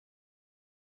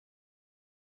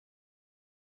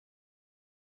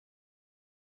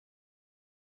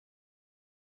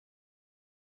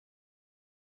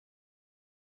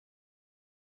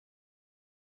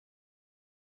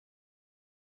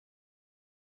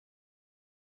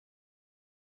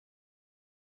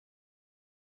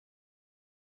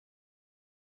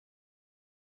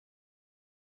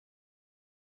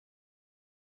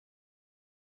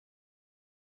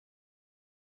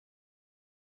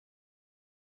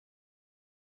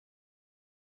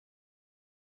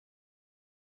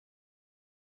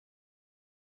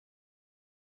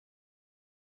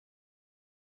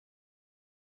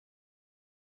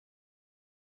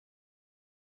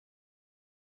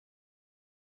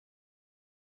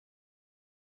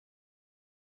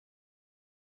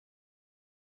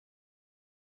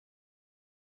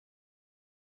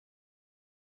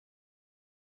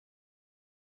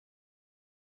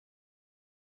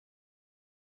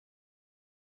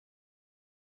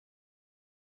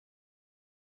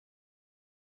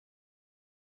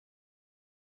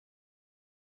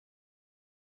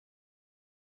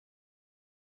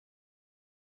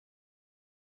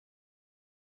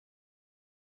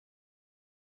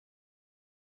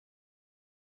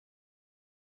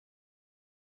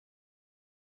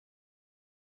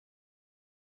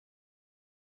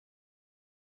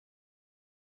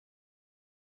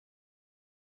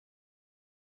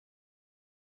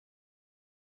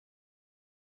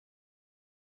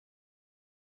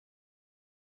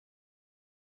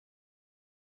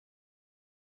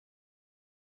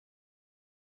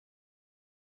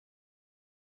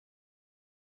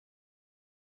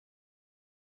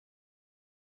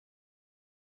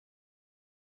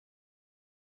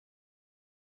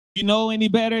You know any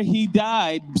better? He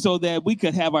died so that we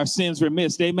could have our sins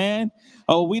remitted. Amen.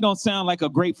 Oh, we don't sound like a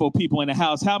grateful people in the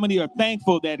house. How many are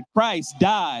thankful that Christ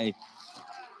died?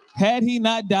 Had he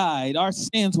not died, our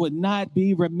sins would not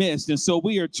be remiss. And so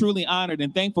we are truly honored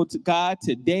and thankful to God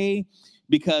today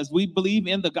because we believe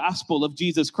in the gospel of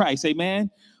Jesus Christ.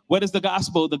 Amen. What is the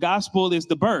gospel? The gospel is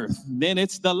the birth, then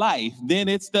it's the life, then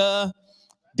it's the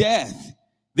death,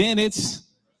 then it's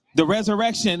the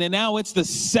resurrection, and now it's the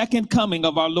second coming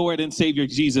of our Lord and Savior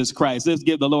Jesus Christ. Let's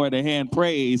give the Lord a hand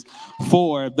praise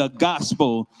for the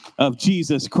gospel of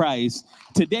Jesus Christ.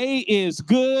 Today is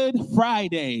Good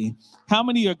Friday. How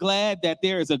many are glad that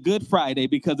there is a Good Friday?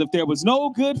 Because if there was no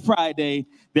Good Friday,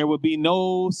 there would be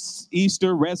no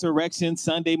Easter resurrection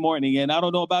Sunday morning. And I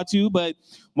don't know about you, but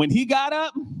when he got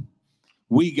up,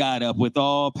 we got up with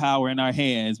all power in our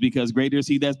hands, because greater is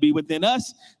he that be within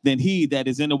us than he that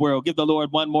is in the world. Give the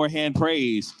Lord one more hand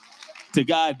praise. To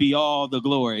God be all the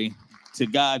glory. To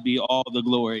God be all the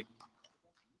glory.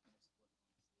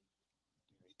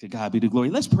 To God be the glory.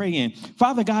 Let's pray in.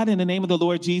 Father God, in the name of the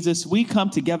Lord Jesus, we come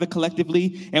together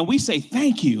collectively and we say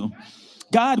thank you.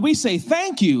 God, we say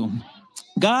thank you.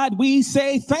 God, we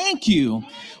say thank you.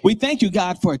 We thank you,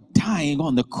 God, for dying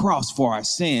on the cross for our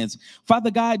sins.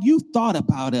 Father God, you thought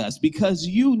about us because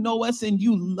you know us and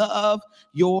you love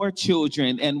your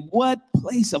children. And what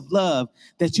place of love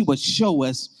that you would show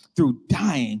us through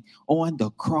dying on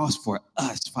the cross for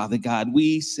us, Father God.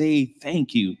 We say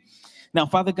thank you. Now,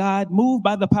 Father God, move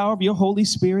by the power of your Holy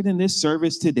Spirit in this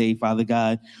service today, Father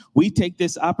God. We take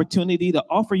this opportunity to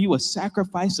offer you a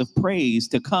sacrifice of praise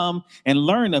to come and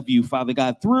learn of you, Father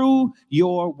God, through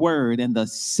your word and the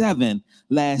 7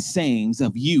 last sayings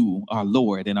of you, our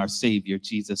Lord and our Savior,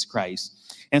 Jesus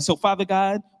Christ. And so, Father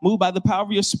God, move by the power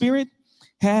of your Spirit.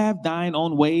 Have thine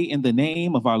own way in the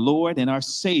name of our Lord and our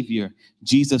Savior,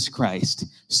 Jesus Christ.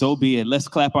 So be it. Let's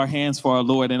clap our hands for our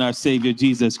Lord and our Savior,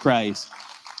 Jesus Christ.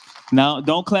 Now,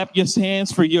 don't clap your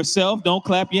hands for yourself. Don't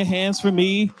clap your hands for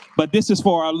me. But this is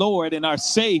for our Lord and our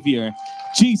Savior,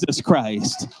 Jesus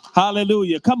Christ.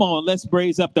 Hallelujah. Come on, let's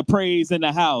raise up the praise in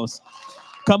the house.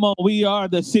 Come on, we are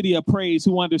the city of praise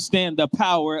who understand the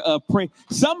power of praise.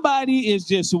 Somebody is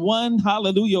just one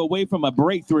hallelujah away from a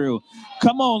breakthrough.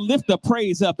 Come on, lift the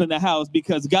praise up in the house,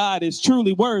 because God is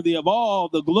truly worthy of all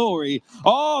the glory,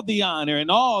 all the honor, and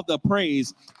all the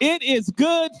praise. It is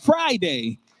Good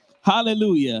Friday.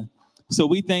 Hallelujah. So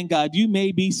we thank God. You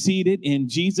may be seated in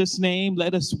Jesus' name.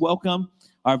 Let us welcome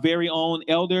our very own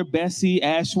Elder Bessie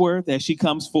Ashworth as she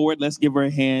comes forward. Let's give her a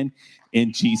hand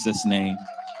in Jesus' name.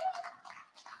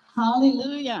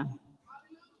 Hallelujah.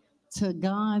 To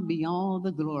God be all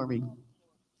the glory.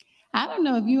 I don't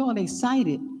know if you're all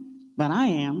excited, but I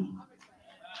am.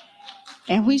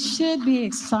 And we should be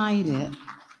excited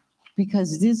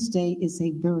because this day is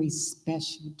a very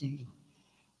special day.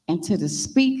 And to the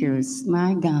speakers,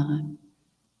 my God,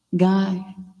 God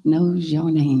knows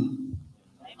your name.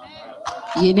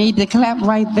 You need to clap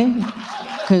right there,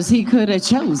 because he could have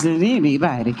chosen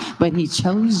anybody, but he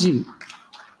chose you.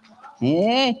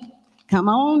 Hey, come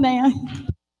on now.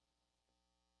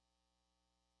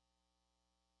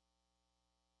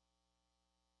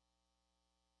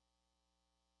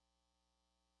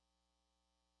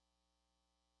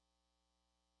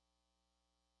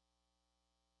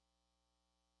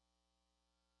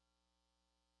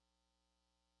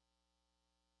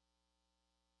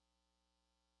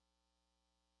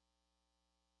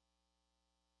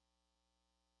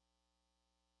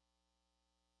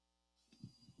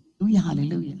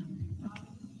 Hallelujah. Okay.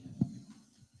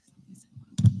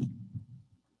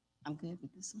 I'm good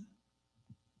with this one.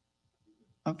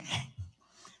 Okay.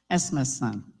 That's my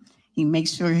son. He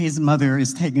makes sure his mother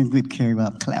is taking good care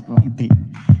of. Clap right there.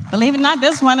 Believe it or not,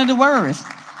 that's one of the words.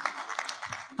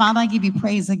 Father, I give you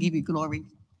praise. I give you glory.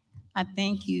 I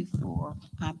thank you for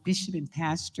our bishop and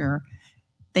pastor.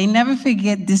 They never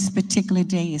forget this particular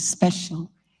day is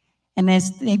special. And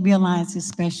as they realize it's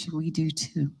special, we do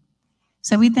too.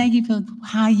 So we thank you for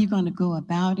how you're going to go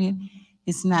about it.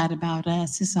 It's not about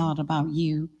us. It's all about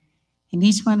you. And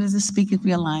each one of the speakers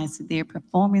realize that they're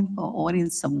performing for an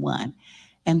audience of one,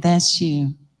 and that's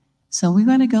you. So we're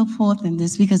going to go forth in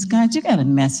this because, God, you got a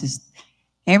message.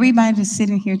 Everybody that's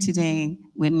sitting here today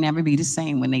will never be the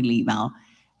same when they leave out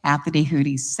after they hear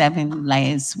these 7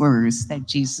 last words that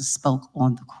Jesus spoke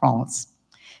on the cross.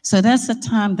 So that's the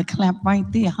time to clap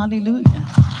right there. Hallelujah.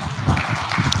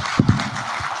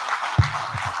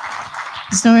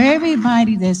 So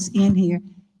everybody that's in here,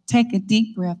 take a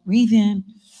deep breath, breathe in,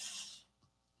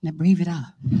 now breathe it out.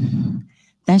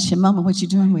 That's your moment. What you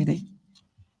doing with it?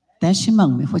 That's your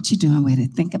moment. What you doing with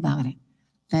it? Think about it.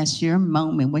 That's your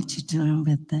moment. What you doing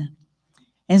with it?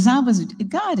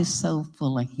 God is so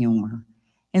full of humor.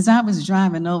 As I was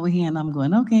driving over here and I'm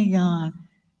going, okay, God,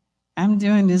 I'm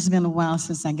doing this. It's been a while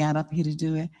since I got up here to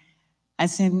do it. I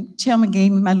said, Chairman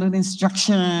gave me my little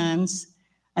instructions.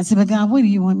 I said, but God, what do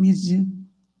you want me to do?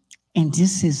 And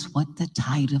this is what the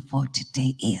title for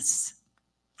today is.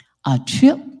 A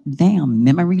trip down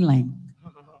memory lane.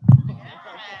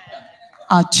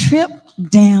 A trip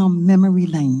down memory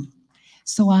lane.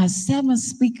 So our 7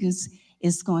 speakers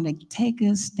is going to take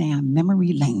us down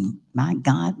memory lane. My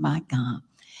God, my God.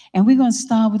 And we're going to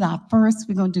start with our first.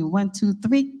 We're going to do 1, 2,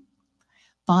 3.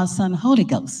 Father, Son, Holy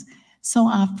Ghost. So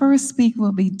our first speaker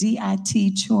will be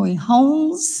D.I.T. Troy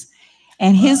Holmes.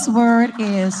 And his word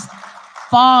is,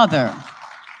 Father,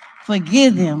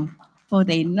 forgive them, for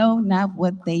they know not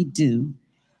what they do.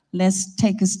 Let's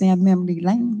take us down memory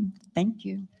lane. Thank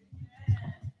you.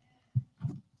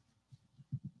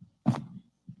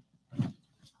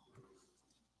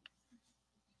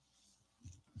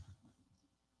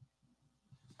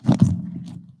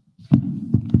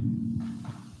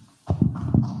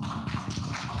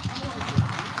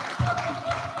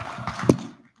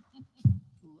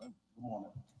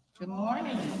 Good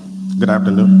morning. Good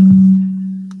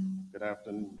afternoon. Good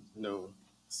afternoon,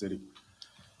 city.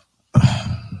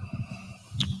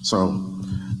 So,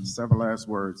 7 last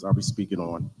words I'll be speaking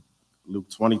on. Luke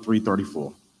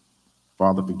 23:34.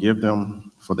 Father, forgive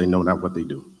them, for they know not what they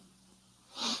do.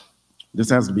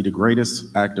 This has to be the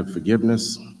greatest act of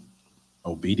forgiveness,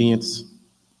 obedience,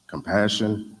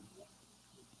 compassion,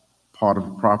 part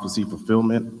of prophecy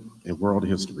fulfillment in world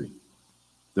history.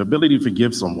 The ability to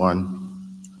forgive someone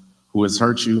who has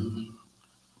hurt you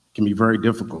can be a very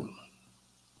difficult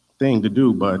thing to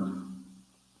do, but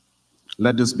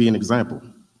let this be an example.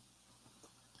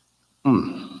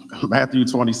 Matthew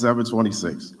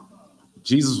 27:26.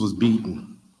 Jesus was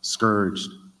beaten, scourged,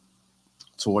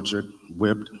 tortured,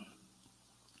 whipped,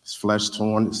 his flesh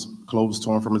torn, his clothes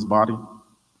torn from his body,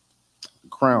 a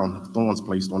crown of thorns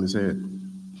placed on his head,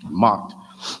 mocked,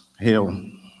 hail,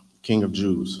 King of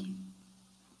Jews.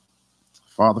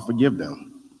 Father, forgive them.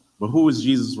 But who is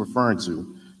Jesus referring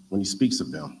to when he speaks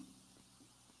of them?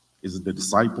 Is it the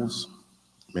disciples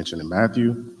mentioned in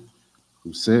Matthew,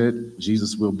 who said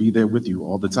Jesus will be there with you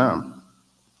all the time?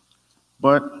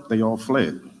 But they all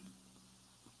fled.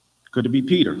 Could it be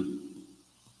Peter,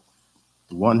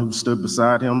 the one who stood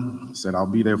beside him and said, I'll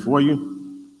be there for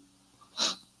you?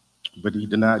 But he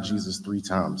denied Jesus 3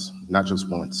 times, not just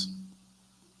once.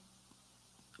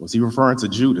 Was he referring to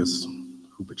Judas,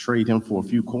 who betrayed him for a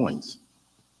few coins?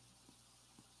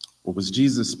 Or was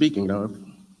Jesus speaking of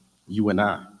you and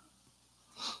I?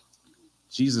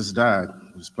 Jesus died,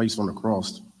 was placed on the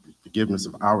cross for the forgiveness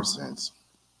of our sins.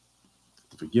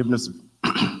 The forgiveness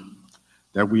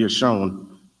that we are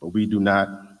shown, but we do not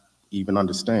even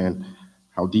understand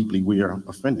how deeply we are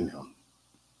offending him.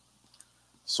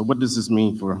 So what does this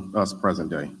mean for us present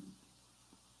day?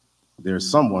 There's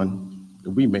someone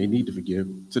that we may need to forgive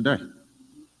today.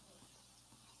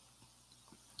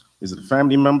 Is it a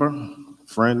family member,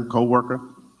 friend, co-worker,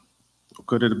 or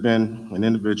could it have been an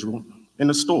individual in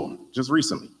the store just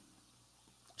recently?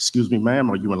 Excuse me, ma'am,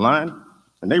 are you in line?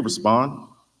 And they respond,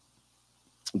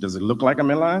 does it look like I'm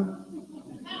in line?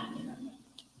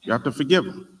 You have to forgive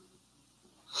them.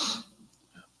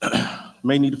 You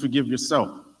may need to forgive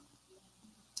yourself.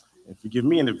 And forgive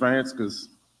me in advance, because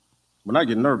when I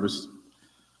get nervous,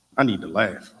 I need to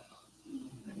laugh.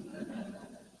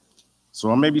 So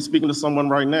I may be speaking to someone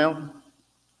right now.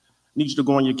 I need you to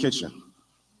go in your kitchen.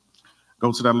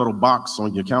 Go to that little box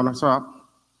on your countertop,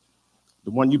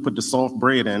 the one you put the soft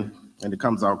bread in and it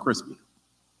comes out crispy.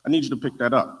 I need you to pick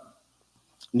that up.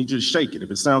 I need you to shake it. If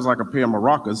it sounds like a pair of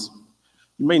maracas,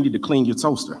 you may need to clean your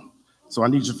toaster. So I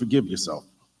need you to forgive yourself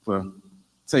for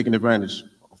taking advantage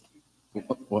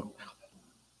or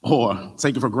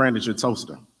taking for granted your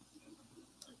toaster.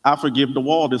 I forgive the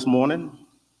wall this morning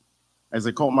as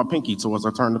it caught my pinky towards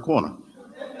I turned the corner.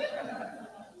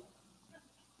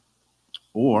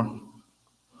 Or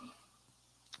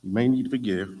you may need to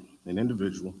forgive an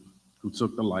individual who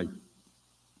took the life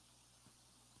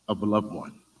of a loved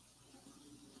one.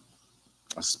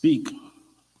 I speak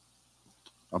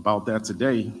about that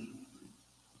today.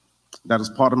 That is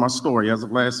part of my story as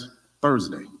of last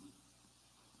Thursday.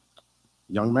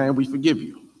 Young man, we forgive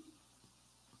you.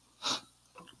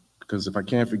 Because if I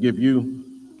can't forgive you,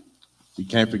 we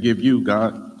can't forgive you,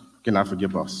 God cannot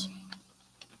forgive us.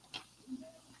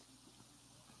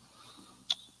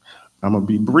 I'm going to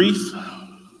be brief.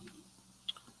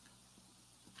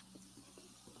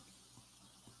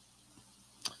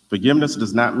 Forgiveness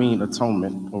does not mean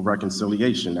atonement or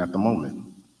reconciliation at the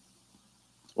moment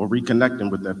or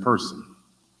reconnecting with that person.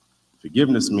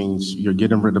 Forgiveness means you're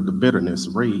getting rid of the bitterness,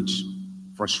 rage,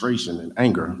 frustration, and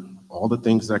anger, all the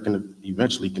things that can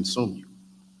eventually consume you.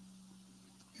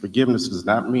 Forgiveness does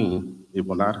not mean it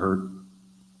will not hurt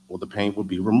or the pain will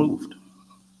be removed.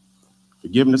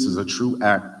 Forgiveness is a true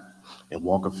act and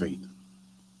walk of faith.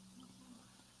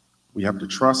 We have to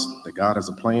trust that God has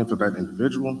a plan for that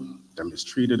individual that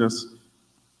mistreated us.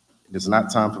 It is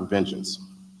not time for vengeance.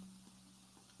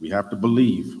 We have to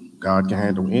believe God can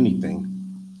handle anything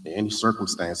in any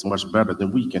circumstance much better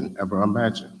than we can ever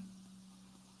imagine.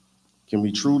 Can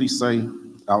we truly say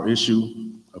our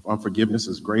issue of unforgiveness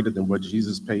is greater than what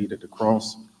Jesus paid at the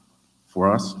cross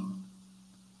for us?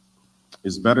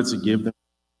 It's better to give them.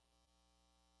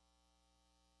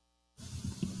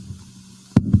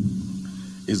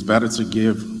 It's better to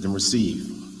give than receive.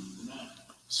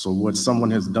 So what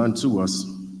someone has done to us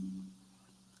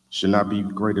should not be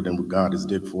greater than what God has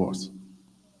did for us.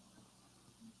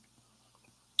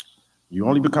 You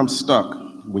only become stuck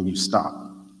when you stop.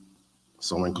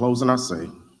 So in closing, I say,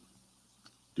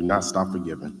 do not stop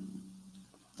forgiving.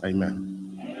 Amen.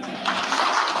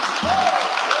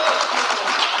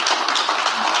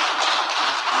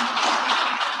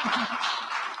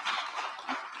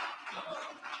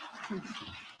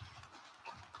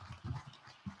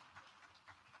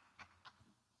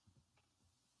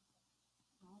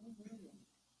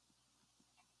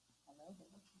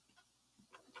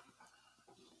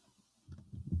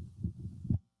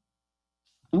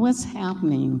 What's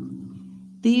happening?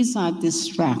 These are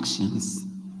distractions.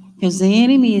 Because the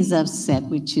enemy is upset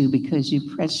with you because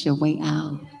you press your way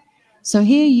out. So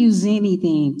he'll use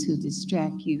anything to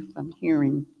distract you from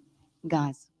hearing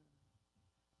God's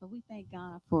word. But we thank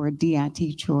God for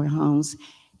D.I.T. Troy Holmes.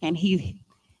 And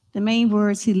the main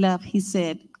words he left, he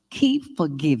said, keep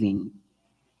forgiving.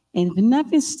 And if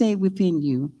nothing stay within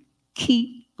you,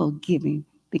 keep forgiving,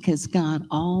 because God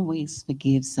always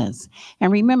forgives us.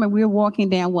 And remember, we're walking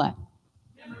down what?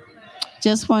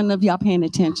 Just want to know if y'all paying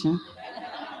attention.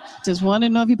 Just want to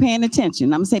know if you're paying attention.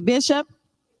 I'm going to say, Bishop,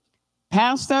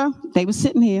 Pastor, they were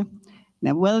sitting here.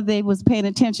 Now, whether they was paying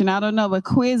attention, I don't know, but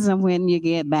quiz them when you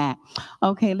get back.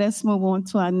 Okay, let's move on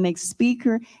to our next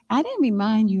speaker. I didn't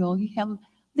remind you all, you have at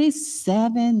least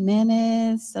 7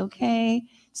 minutes, okay?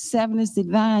 7 is the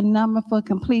divine number for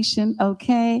completion,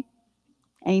 okay?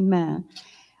 Amen.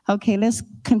 Okay, let's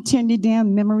continue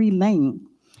down memory lane.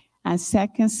 Our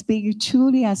second speaker,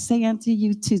 truly I say unto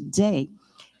you today,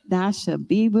 thou shalt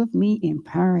be with me in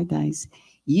paradise.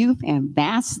 Youth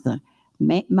Ambassador,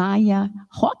 Maya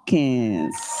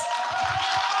Hawkins.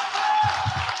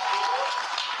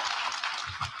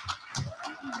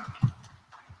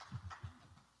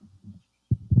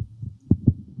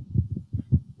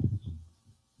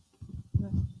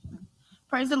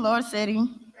 Praise the Lord, city.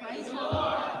 Praise the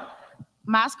Lord.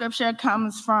 My scripture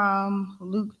comes from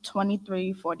Luke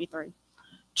 23:43.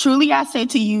 Truly I say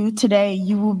to you, today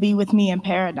you will be with me in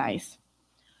paradise.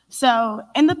 So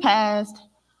in the past,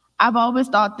 I've always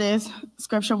thought this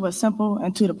scripture was simple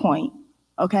and to the point.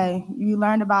 Okay, you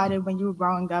learned about it when you were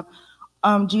growing up.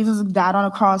 Jesus died on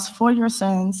a cross for your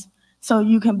sins so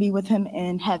you can be with him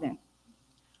in heaven.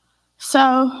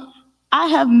 So I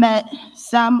have met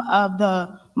some of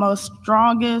the most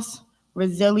strongest,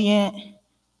 resilient,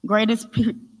 greatest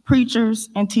preachers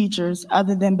and teachers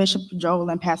other than Bishop Joel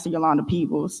and Pastor Yolanda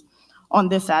Peebles on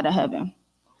this side of heaven.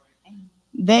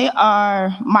 They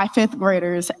are my 5th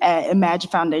graders at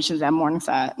Imagine Foundations at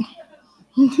Morningside.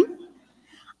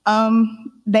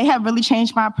 They have really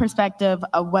changed my perspective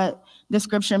of what the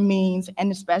scripture means,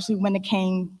 and especially when it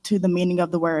came to the meaning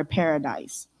of the word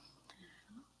paradise.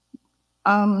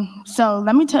 So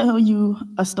let me tell you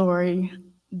a story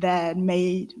that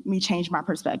made me change my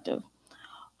perspective.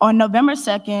 On November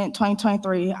 2nd,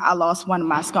 2023, I lost one of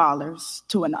my scholars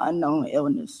to an unknown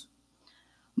illness.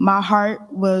 My heart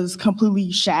was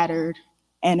completely shattered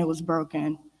and it was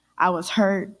broken. I was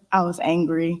hurt, I was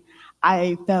angry,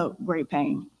 I felt great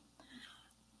pain.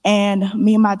 And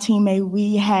me and my teammate,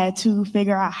 we had to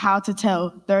figure out how to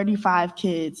tell 35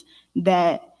 kids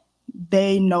that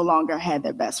they no longer had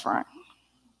their best friend.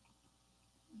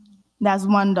 That's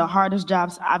one of the hardest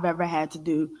jobs I've ever had to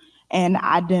do. And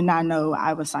I did not know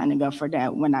I was signing up for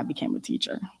that when I became a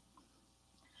teacher.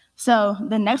 So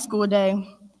the next school day,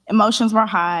 emotions were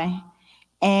high.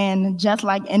 And just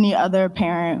like any other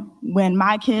parent, when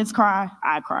my kids cry,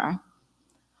 I cry.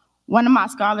 One of my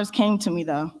scholars came to me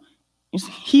though.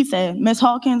 He said, Miss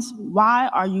Hawkins, why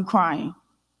are you crying?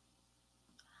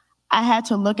 I had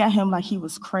to look at him like he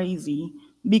was crazy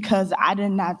because I did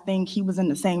not think he was in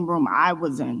the same room I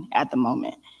was in at the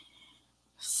moment.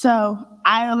 So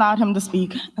I allowed him to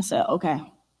speak. I said, okay,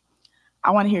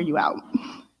 I want to hear you out.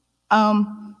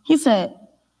 He said,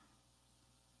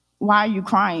 "Why are you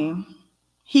crying?"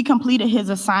 He completed his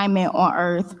assignment on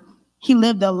earth. He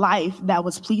lived a life that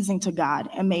was pleasing to God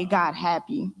and made God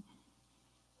happy.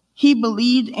 He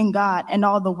believed in God and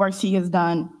all the works he has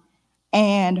done.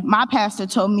 And my pastor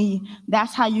told me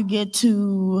that's how you get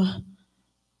to,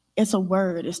 it's a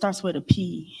word, it starts with a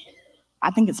P. I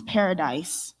think it's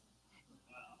paradise.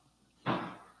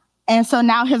 And so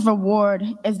now his reward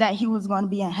is that he was going to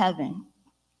be in heaven.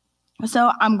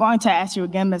 So I'm going to ask you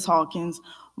again, Ms. Hawkins,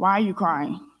 why are you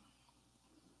crying?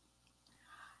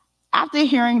 After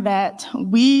hearing that,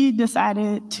 we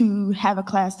decided to have a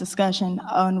class discussion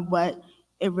on what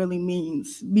it really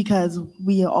means, because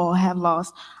we all have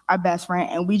lost our best friend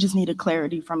and we just needed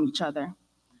clarity from each other.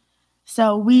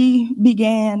 So we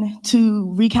began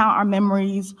to recount our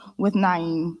memories with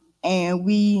Naeem, and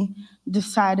we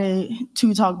decided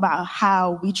to talk about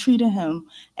how we treated him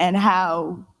and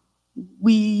how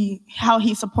he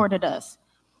supported us.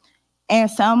 And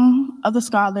some of the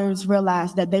scholars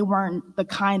realized that they weren't the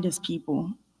kindest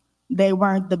people. They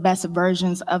weren't the best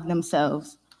versions of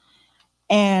themselves.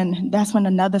 And that's when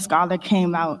another scholar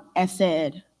came out and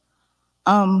said,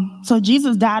 so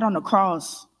Jesus died on the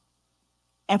cross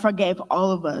and forgave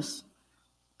all of us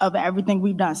of everything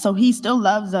we've done. So he still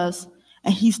loves us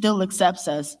and he still accepts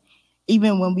us,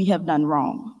 even when we have done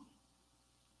wrong.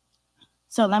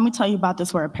 So let me tell you about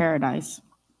this word paradise.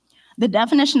 The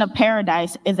definition of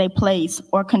paradise is a place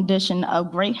or condition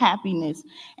of great happiness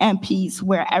and peace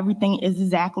where everything is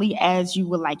exactly as you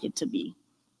would like it to be.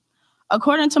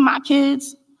 According to my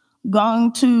kids,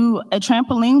 going to a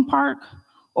trampoline park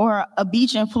or a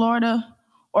beach in Florida,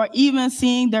 or even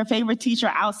seeing their favorite teacher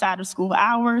outside of school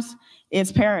hours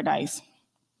is paradise.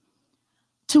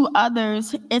 To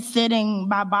others, it's sitting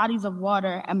by bodies of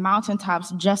water and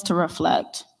mountaintops just to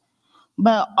reflect.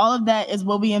 But all of that is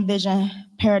what we envision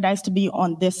paradise to be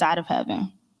on this side of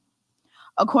heaven.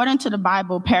 According to the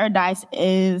Bible, paradise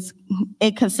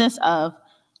consists of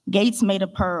gates made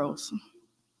of pearls,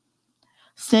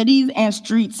 cities and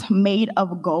streets made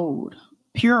of gold,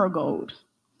 pure gold.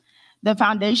 The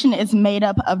foundation is made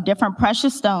up of different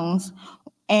precious stones,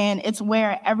 and it's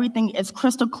where everything is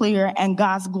crystal clear and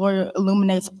God's glory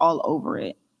illuminates all over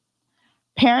it.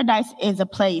 Paradise is a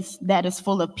place that is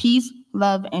full of peace,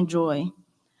 love, and joy.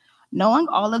 Knowing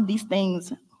all of these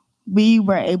things, we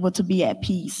were able to be at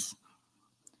peace.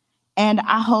 And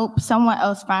I hope someone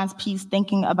else finds peace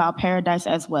thinking about paradise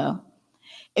as well.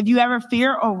 If you ever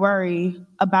fear or worry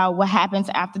about what happens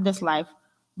after this life,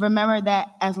 remember that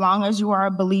as long as you are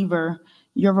a believer,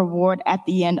 your reward at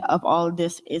the end of all of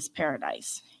this is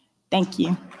paradise. Thank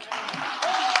you.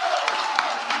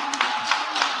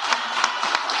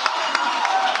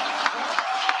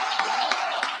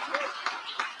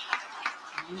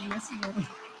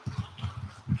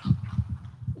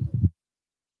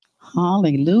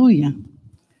 Hallelujah.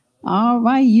 All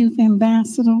right, youth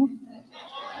ambassador.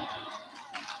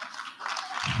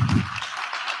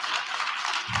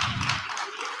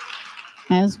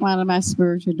 As one of my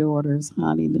spiritual daughters,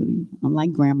 hallelujah. I'm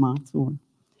like grandma to her.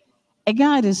 And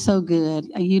God is so good.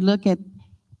 You look at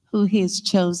who he has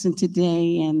chosen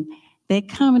today, and they're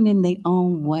coming in their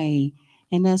own way.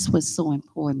 And that's what's so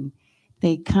important.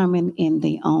 They coming in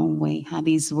their own way, how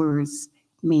these words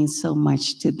mean so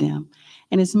much to them.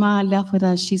 And as Ma left with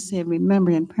us, she said,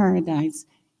 remember, in paradise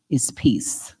is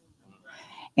peace.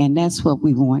 And that's what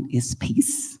we want, is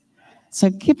peace. So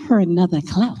give her another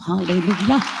clap.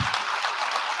 Hallelujah.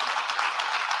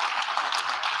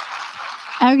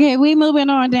 Okay, we moving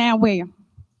on down where?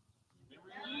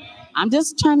 I'm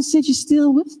just trying to see if you're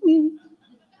still with me.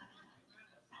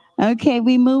 Okay,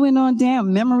 we moving on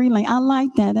down memory lane. I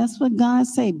like that. That's what God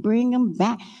say. Bring them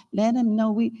back. Let them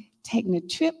know we taking a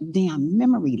trip down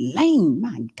memory lane.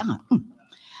 My God.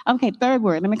 Okay, third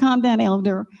word. Let me calm down,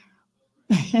 elder.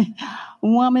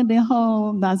 Woman,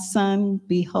 behold thy son.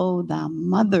 Behold thy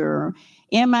mother.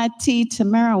 MIT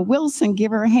Tamara Wilson,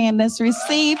 give her a hand. Let's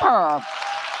receive her.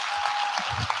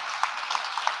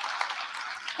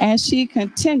 As she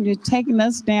continued taking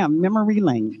us down memory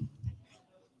lane.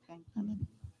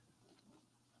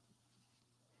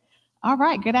 All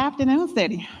right, good afternoon,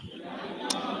 City.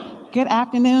 Good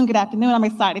afternoon, good afternoon. I'm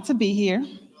excited to be here.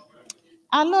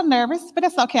 I'm a little nervous, but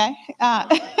it's okay. I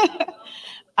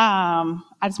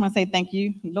just want to say thank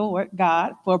you, Lord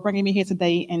God, for bringing me here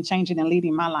today and changing and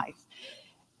leading my life.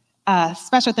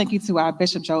 Special thank you to our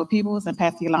Bishop Joe Peebles and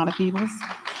Pastor Yolanda Peebles.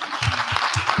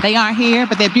 They aren't here,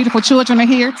 but their beautiful children are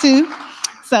here too.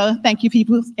 So thank you,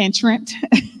 Peebles and Trent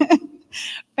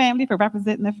family, for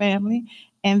representing the family.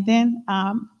 And then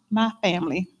my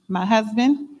family, my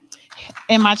husband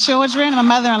and my children, and my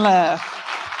mother in law.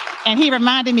 And he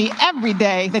reminded me every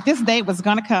day that this day was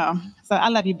going to come. So I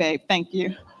love you, babe. Thank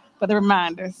you for the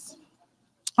reminders.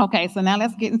 Okay, so now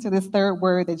let's get into this third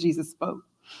word that Jesus spoke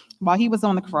while he was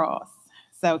on the cross.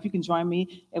 So if you can join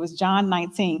me, it was John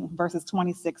 19, verses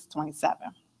 26, 27.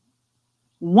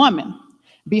 Woman,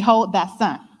 behold thy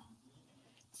son.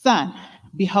 Son,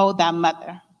 behold thy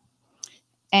mother.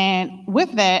 And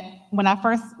with that, when I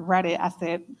first read it, I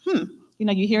said,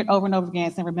 you hear it over and over again,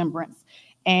 it's in remembrance.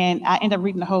 And I ended up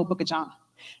reading the whole book of John.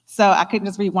 So I couldn't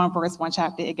just read one verse, one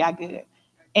chapter, it got good.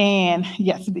 And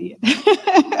yes, it did.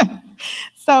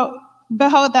 So,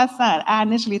 behold thy son. I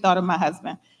initially thought of my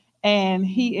husband. And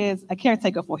he is a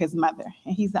caretaker for his mother.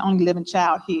 And he's the only living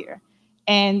child here.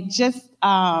 And just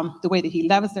the way that he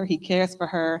loves her, he cares for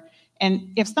her.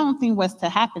 And if something was to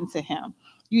happen to him,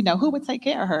 who would take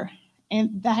care of her?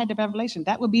 And I had the revelation,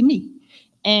 that would be me.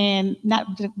 And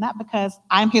not because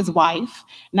I'm his wife,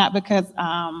 not because,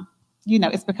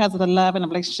 it's because of the love and the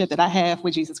relationship that I have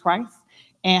with Jesus Christ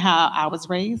and how I was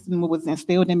raised and what was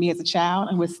instilled in me as a child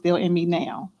and what's still in me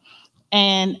now.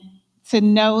 And to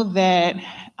know that,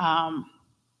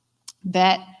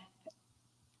 get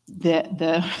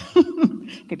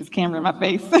this camera in my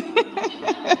face.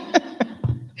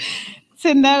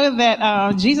 To know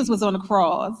that Jesus was on the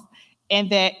cross and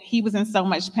that he was in so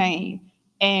much pain.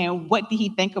 And what did he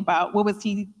think about? What was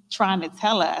he trying to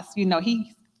tell us?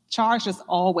 He charged us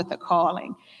all with a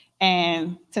calling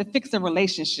and to fix a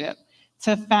relationship,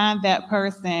 to find that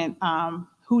person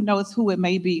who knows who it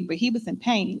may be, but he was in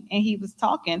pain and he was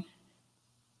talking,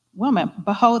 woman,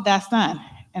 behold thy son.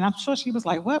 And I'm sure she was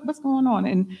like, what's going on?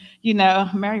 And,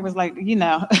 Mary was like,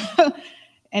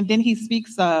 and then he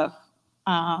speaks of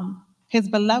his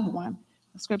beloved one.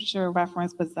 The scripture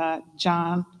reference was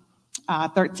John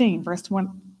 13, verse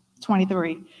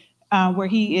 23, where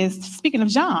he is speaking of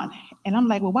John. And I'm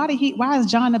like, well, why is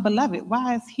John the beloved?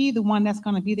 Why is he the one that's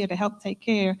going to be there to help take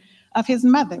care of his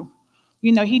mother?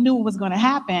 He knew what was going to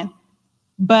happen,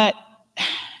 but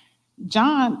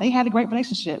John, they had a great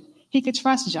relationship. He could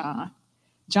trust John.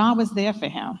 John was there for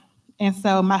him. And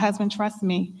so my husband trusts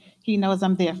me. He knows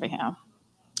I'm there for him.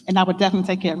 And I would definitely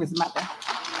take care of his mother.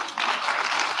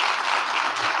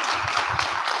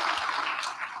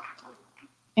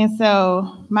 And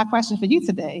so my question for you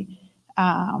today,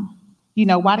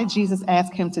 why did Jesus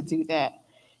ask him to do that?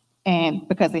 And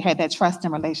because they had that trust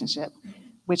and relationship,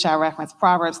 which I referenced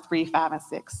Proverbs 3, 5, and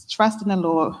 6. Trust in the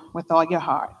Lord with all your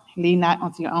heart. Lean not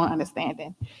onto your own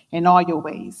understanding. In all your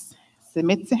ways,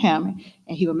 submit to him,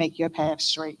 and he will make your path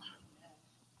straight.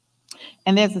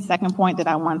 And there's the second point that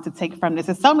I wanted to take from this.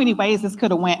 There's so many ways this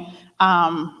could have went.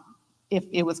 If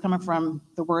it was coming from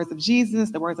the words of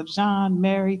Jesus, the words of John,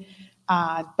 Mary,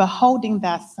 beholding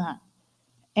thy son,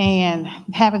 and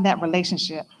having that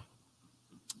relationship.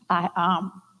 I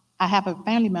have a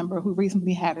family member who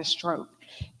recently had a stroke,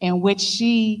 in which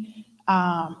she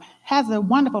has a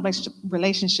wonderful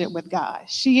relationship with God.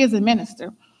 She is a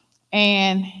minister,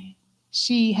 and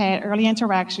she had early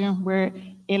interaction where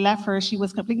it left her, she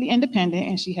was completely independent,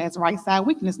 and she has right side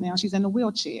weakness now. She's in a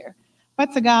wheelchair.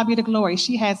 But to God be the glory,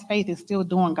 she has faith in still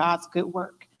doing God's good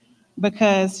work,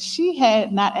 because she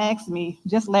had not asked me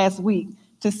just last week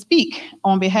to speak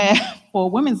on behalf for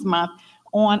Women's Month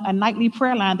on a nightly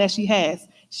prayer line that she has.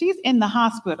 She's in the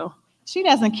hospital. She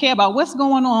doesn't care about what's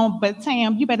going on, but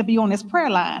Tam, you better be on this prayer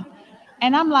line.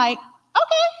 And I'm like,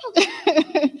 okay,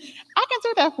 I can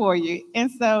do that for you.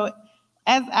 And so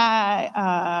as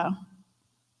I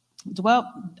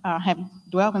have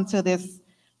dwelled into this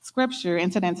scripture,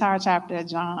 into the entire chapter of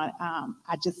John,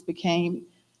 I just became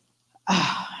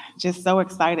just so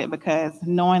excited, because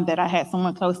knowing that I had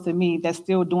someone close to me that's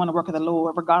still doing the work of the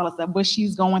Lord, regardless of what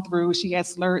she's going through. She has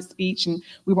slurred speech, and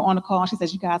we were on the call. She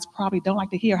says, you guys probably don't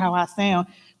like to hear how I sound.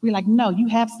 We're like, no, you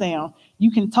have sound. You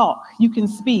can talk. You can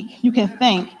speak. You can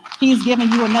think. He's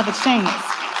giving you another chance.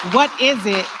 What is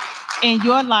it in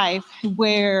your life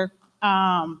where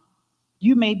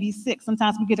you may be sick?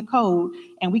 Sometimes we get a cold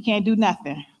and we can't do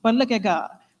nothing. But look at God.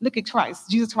 Look at Christ.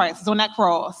 Jesus Christ is on that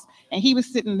cross. And he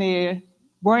was sitting there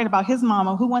worried about his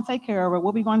mama, who won't take care of her,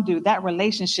 what we going to do. That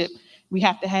relationship we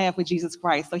have to have with Jesus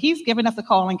Christ. So he's given us a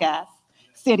calling, guys.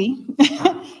 City.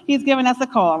 He's given us a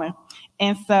calling.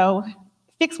 And so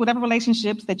fix whatever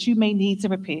relationships that you may need to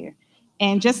repair.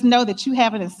 And just know that you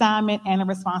have an assignment and a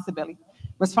responsibility.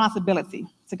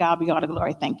 To God be all the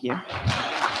glory. Thank you.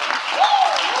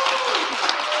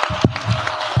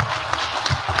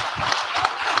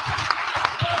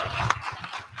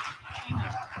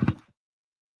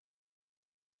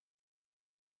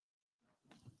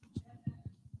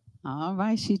 All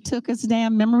right, she took us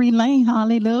down memory lane.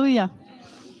 Hallelujah.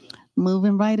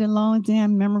 Moving right along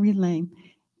down memory lane.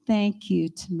 Thank you,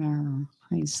 Tamara.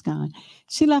 Praise God.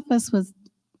 She left us with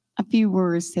a few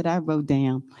words that I wrote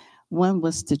down. One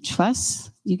was to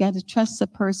trust. You got to trust the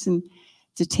person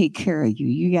to take care of you.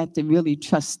 You got to really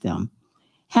trust them.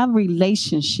 Have a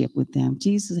relationship with them.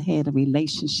 Jesus had a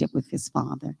relationship with his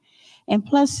Father. And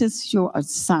plus, it's your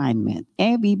assignment.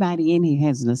 Everybody in here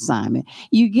has an assignment.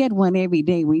 You get one every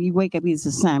day. When you wake up, it's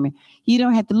assignment. You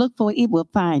don't have to look for it. It will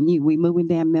find you. We're moving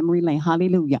down memory lane.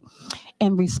 Hallelujah.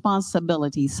 And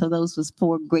responsibility. So those was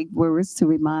 4 great words to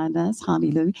remind us.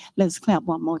 Hallelujah. Let's clap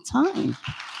one more time.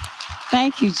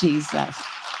 Thank you, Jesus.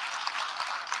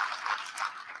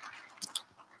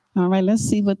 All right, let's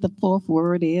see what the 4th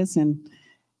word is and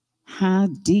how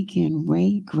Deacon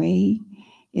Ray Gray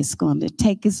is going to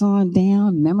take us on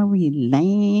down memory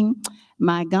lane.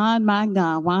 My God,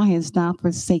 why hast thou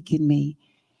forsaken me?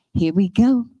 Here we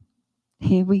go.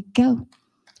 Here we go.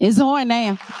 It's on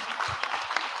now.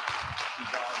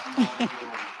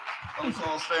 Let's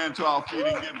all stand to our feet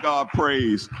and give God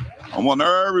praise. I want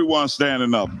everyone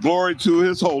standing up. Glory to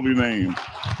his holy name.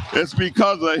 It's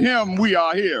because of him we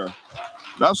are here.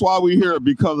 That's why we're here,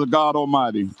 because of God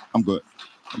Almighty. I'm good.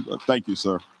 Thank you,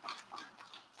 sir.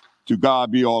 To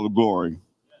God be all the glory.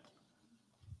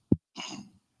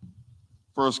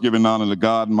 First, giving honor to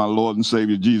God and my Lord and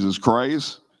Savior Jesus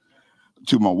Christ.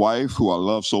 To my wife, who I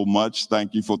love so much.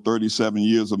 Thank you for 37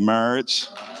 years of marriage.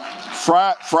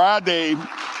 Friday,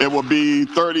 it will be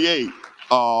 38.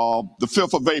 The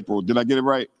 5th of April. Did I get it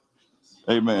right?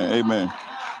 Amen. Amen.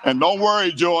 And don't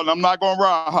worry, Jordan. I'm not going to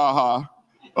rah-ha-ha.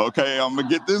 Okay, I'm going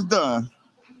to get this done.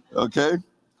 Okay.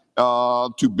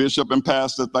 To Bishop and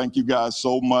Pastor, thank you guys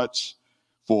so much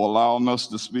for allowing us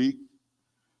to speak.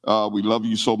 We love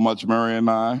you so much, Mary and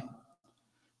I.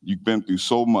 You've been through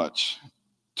so much.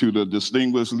 To the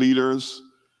distinguished leaders,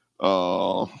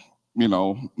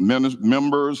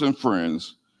 members and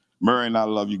friends, Mary and I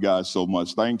love you guys so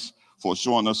much. Thanks for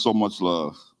showing us so much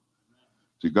love.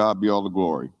 To God be all the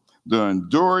glory. The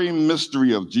enduring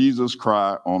mystery of Jesus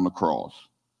Christ on the cross.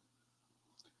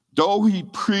 Though he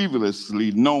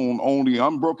previously known only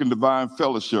unbroken divine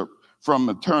fellowship from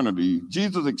eternity,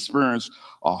 Jesus experienced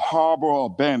a horrible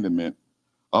abandonment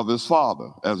of his Father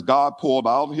as God poured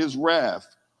out his wrath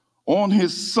on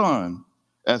his Son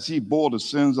as he bore the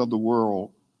sins of the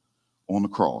world on the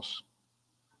cross.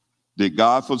 Did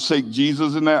God forsake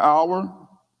Jesus in that hour?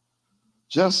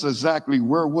 Just exactly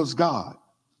where was God?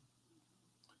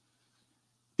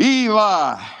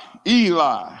 Eli,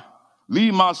 Eli,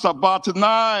 lema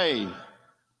sabachthani,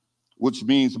 which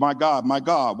means, my God,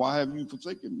 why have you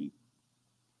forsaken me?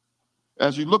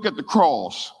 As you look at the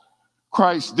cross,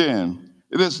 Christ then,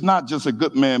 it is not just a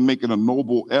good man making a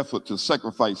noble effort to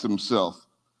sacrifice himself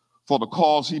for the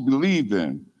cause he believed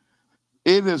in.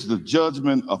 It is the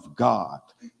judgment of God.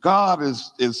 God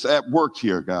is at work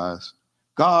here, guys.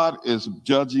 God is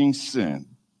judging sin.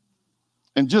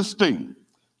 And just think,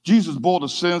 Jesus bore the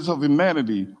sins of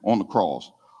humanity on the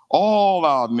cross. All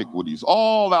our iniquities,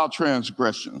 all our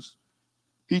transgressions.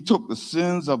 He took the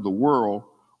sins of the world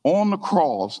on the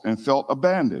cross and felt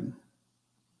abandoned.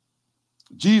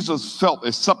 Jesus felt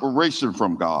a separation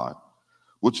from God,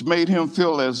 which made him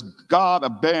feel as God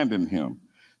abandoned him.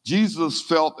 Jesus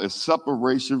felt a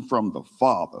separation from the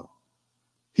Father.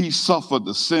 He suffered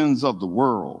the sins of the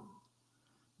world.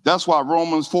 That's why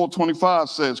Romans 4:25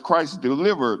 says Christ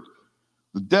delivered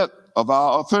the debt of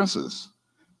our offenses.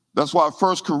 That's why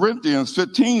 1 Corinthians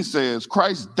 15 says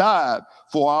Christ died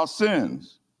for our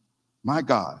sins. My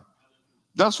God.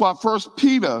 That's why 1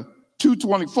 Peter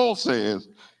 2:24 says,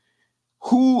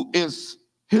 who is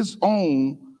his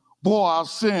own bore our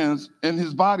sins in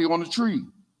his body on the tree.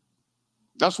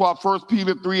 That's why 1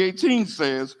 Peter 3:18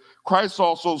 says Christ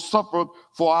also suffered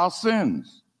for our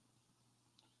sins,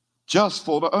 just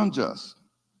for the unjust.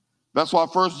 That's why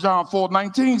 1 John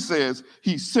 4:19 says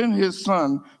he sent his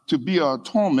son to be an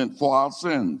atonement for our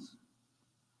sins.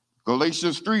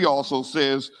 Galatians 3:13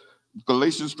 says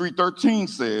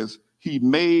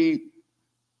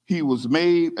he was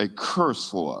made a curse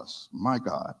for us. My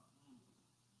God.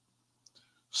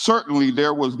 Certainly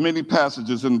there was many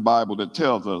passages in the Bible that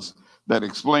tells us that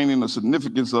explaining the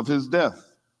significance of his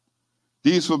death.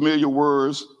 These familiar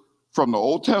words from the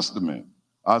Old Testament,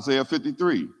 Isaiah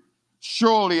 53,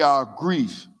 surely our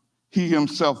grief he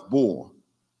himself bore,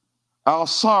 our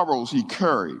sorrows he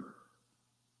carried,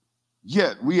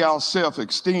 yet we ourselves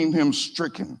esteemed him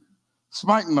stricken,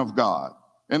 smitten of God,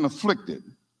 and afflicted.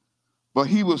 But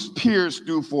he was pierced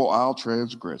through for our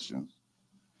transgressions.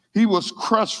 He was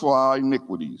crushed for our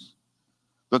iniquities.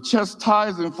 The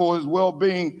chastisement for his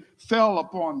well-being fell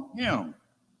upon him.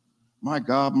 My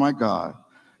God, my God.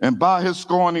 And by his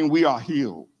scorning we are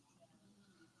healed.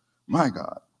 My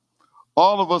God.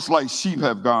 All of us like sheep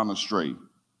have gone astray.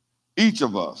 Each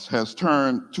of us has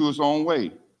turned to his own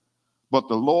way, but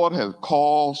the Lord has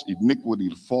caused iniquity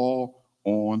to fall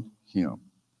on him.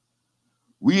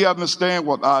 We understand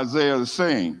what Isaiah is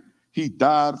saying. He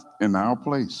died in our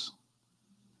place.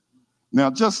 Now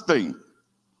just think,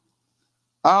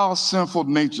 our sinful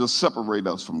nature separates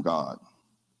us from God.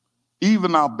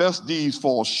 Even our best deeds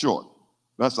fall short.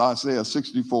 That's Isaiah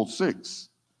 64:6.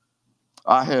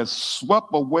 I have swept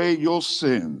away your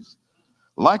sins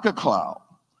like a cloud.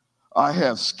 I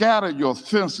have scattered your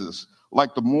offenses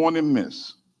like the morning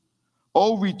mist.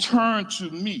 Oh, return to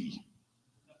me,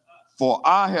 for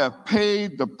I have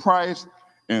paid the price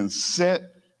and set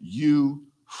you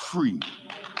free.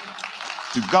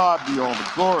 To God be all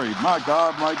the glory. My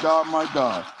God, my God, my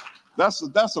God. That's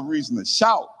a reason to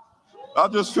shout. I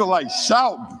just feel like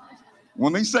shouting.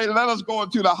 When they say, let us go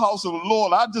into the house of the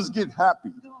Lord, I just get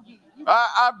happy.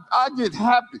 I get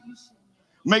happy.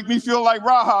 Make me feel like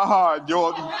rah-ha-ha,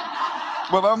 Jordan.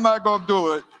 But I'm not going to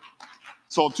do it.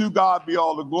 So to God be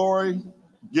all the glory,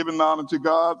 giving honor to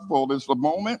God for this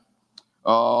moment.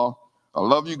 I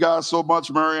love you guys so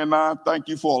much, Mary and I. Thank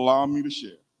you for allowing me to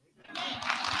share.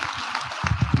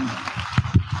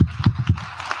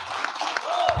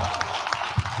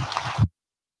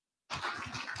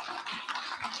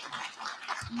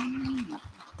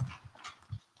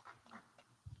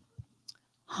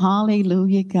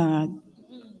 Hallelujah, God.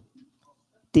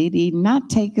 Did he not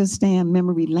take us down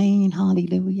memory lane?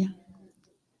 Hallelujah.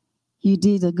 You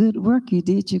did a good work. You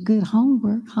did your good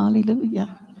homework.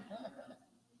 Hallelujah.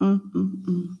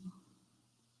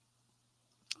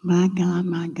 My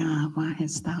God, why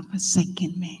hast thou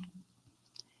forsaken me?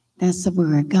 That's the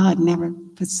word. God never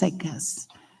forsake us.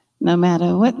 No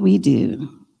matter what we do,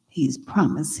 he's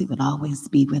promised he would always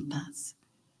be with us.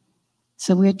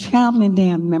 So we're traveling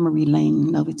down memory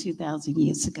lane over 2,000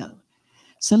 years ago.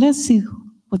 So let's see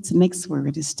what the next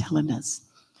word is telling us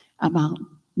about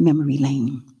memory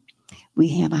lane. We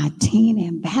have our teen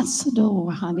ambassador,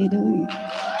 hallelujah,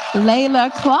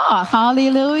 Layla Clark,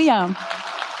 hallelujah.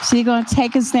 She's going to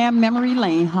take us down memory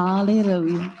lane,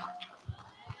 hallelujah.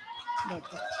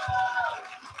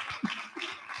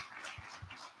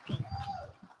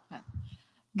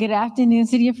 Good afternoon,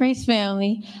 City of Praise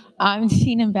family. I'm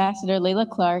Teen Ambassador Layla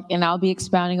Clark, and I'll be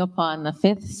expounding upon the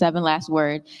fifth, seven last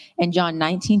word in John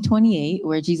 19:28,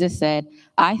 where Jesus said,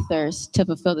 I thirst, to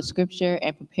fulfill the scripture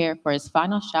and prepare for his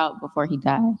final shout before he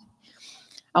died.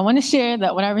 I want to share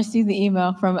that when I received the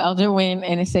email from Elder Wynn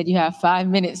and it said you have 5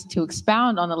 minutes to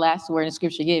expound on the last word in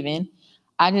scripture given,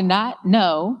 I did not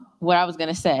know what I was going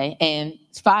to say, and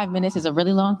 5 minutes is a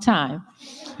really long time.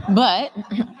 But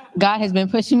God has been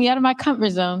pushing me out of my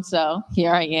comfort zone, so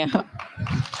here I am.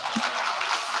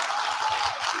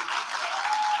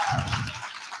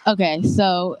 Okay,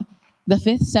 so the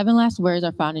fifth, seven last words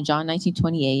are found in John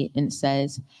 19:28, and it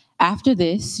says, after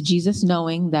this, Jesus,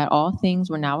 knowing that all things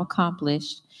were now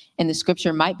accomplished and the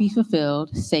scripture might be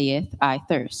fulfilled, saith, I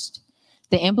thirst.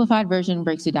 The Amplified Version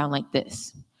breaks it down like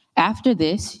this. After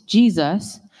this,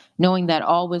 Jesus, knowing that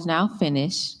all was now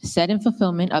finished, said in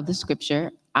fulfillment of the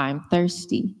scripture, I'm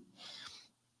thirsty.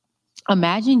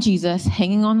 Imagine Jesus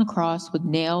hanging on the cross with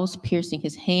nails piercing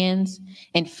his hands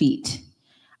and feet.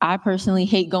 I personally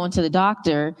hate going to the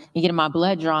doctor and getting my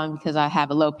blood drawn because I have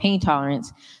a low pain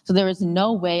tolerance. So there is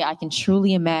no way I can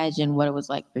truly imagine what it was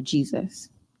like for Jesus.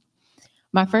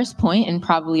 My first point, and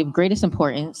probably of greatest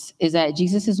importance, is that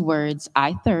Jesus' words,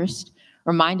 I thirst,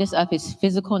 remind us of his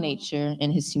physical nature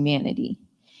and his humanity.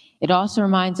 It also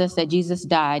reminds us that Jesus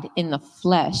died in the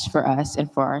flesh for us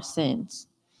and for our sins.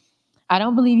 I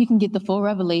don't believe you can get the full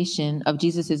revelation of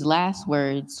Jesus' last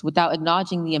words without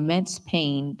acknowledging the immense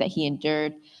pain that he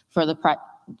endured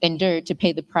to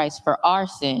pay the price for our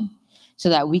sin so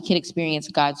that we could experience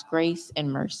God's grace and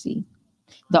mercy,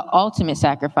 the ultimate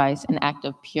sacrifice, an act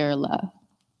of pure love.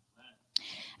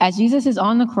 As Jesus is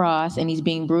on the cross and he's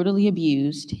being brutally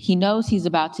abused, he knows he's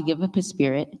about to give up his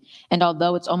spirit, and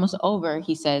although it's almost over,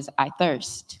 he says, I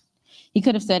thirst. He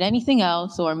could have said anything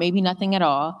else or maybe nothing at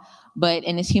all, but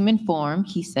in his human form,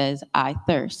 he says, I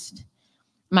thirst.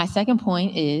 My second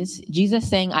point is Jesus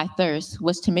saying, I thirst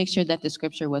was to make sure that the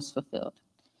scripture was fulfilled.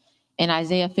 In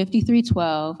Isaiah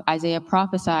 53:12, Isaiah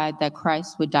prophesied that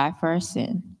Christ would die for our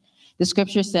sin. The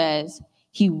scripture says,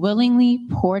 he willingly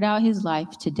poured out his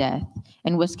life to death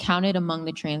and was counted among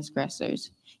the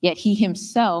transgressors. Yet he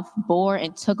himself bore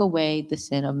and took away the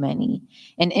sin of many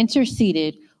and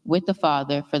interceded with the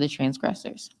Father for the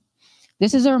transgressors.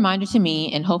 This is a reminder to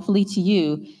me, and hopefully to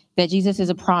you, that Jesus is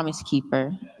a promise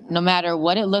keeper. No matter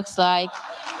what it looks like,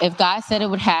 if God said it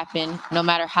would happen, no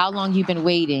matter how long you've been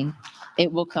waiting,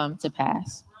 it will come to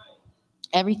pass.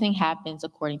 Everything happens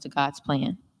according to God's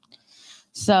plan.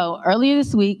 So earlier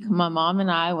this week, my mom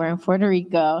and I were in Puerto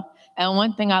Rico, and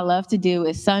one thing I love to do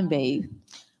is sunbathe.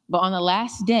 But on the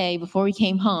last day before we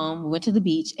came home, we went to the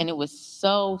beach, and it was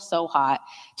so hot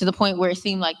to the point where it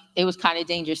seemed like it was kind of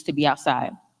dangerous to be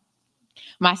outside.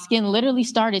 My skin literally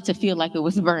started to feel like it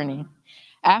was burning.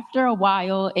 After a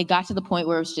while, it got to the point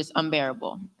where it was just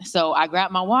unbearable. So I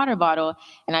grabbed my water bottle,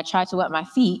 and I tried to wet my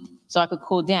feet so I could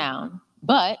cool down.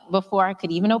 But before I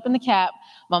could even open the cap,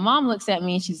 my mom looks at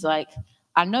me, and she's like,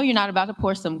 I know you're not about to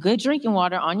pour some good drinking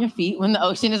water on your feet when the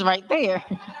ocean is right there.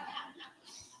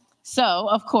 So,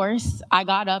 of course, I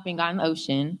got up and got in the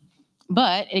ocean,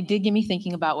 but it did get me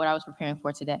thinking about what I was preparing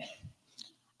for today.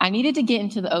 I needed to get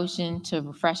into the ocean to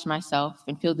refresh myself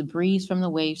and feel the breeze from the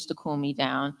waves to cool me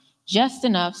down, just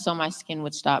enough so my skin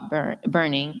would stop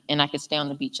burning and I could stay on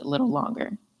the beach a little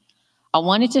longer. I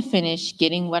wanted to finish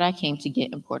getting what I came to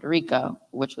get in Puerto Rico,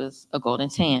 which was a golden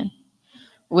tan.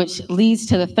 Which leads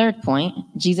to the third point.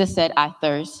 Jesus said, I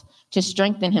thirst, to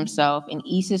strengthen himself and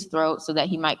ease his throat so that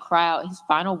he might cry out his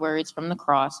final words from the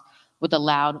cross with a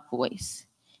loud voice.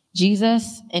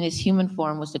 Jesus, in his human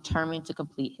form, was determined to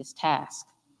complete his task.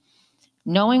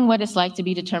 Knowing what it's like to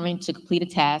be determined to complete a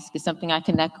task is something I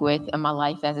connect with in my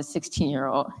life as a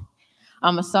 16-year-old.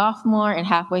 I'm a sophomore and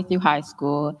halfway through high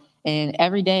school, and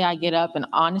every day I get up and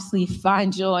honestly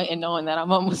find joy in knowing that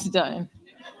I'm almost done.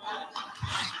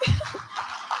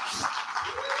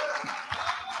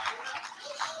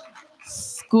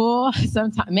 School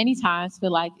many times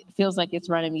feels like it's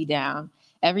running me down.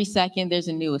 Every second there's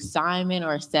a new assignment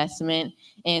or assessment,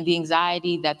 and the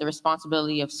anxiety that the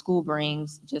responsibility of school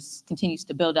brings just continues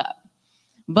to build up.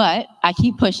 But I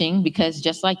keep pushing because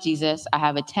just like Jesus, I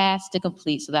have a task to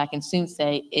complete so that I can soon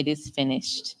say it is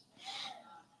finished.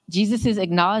 Jesus'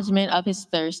 acknowledgement of his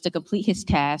thirst to complete his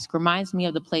task reminds me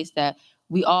of the place that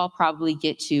we all probably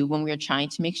get to when we are trying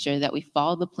to make sure that we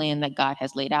follow the plan that God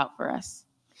has laid out for us.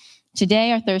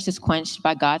 Today, our thirst is quenched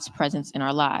by God's presence in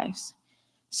our lives.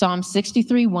 Psalm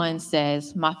 63:1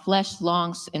 says, my flesh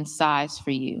longs and sighs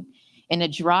for you, in a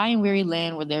dry and weary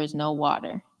land where there is no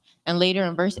water. And later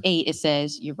in verse 8, it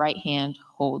says, your right hand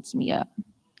holds me up.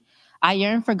 I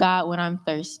yearn for God when I'm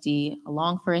thirsty. I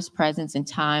long for his presence in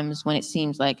times when it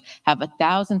seems like I have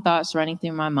 1,000 thoughts running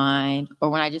through my mind, or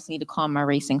when I just need to calm my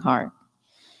racing heart.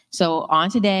 So on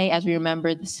today, as we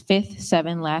remember the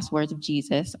 7 last words of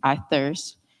Jesus, I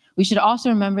thirst, we should also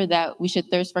remember that we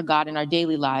should thirst for God in our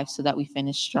daily lives so that we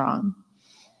finish strong.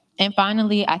 And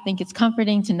finally, I think it's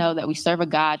comforting to know that we serve a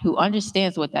God who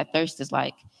understands what that thirst is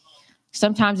like.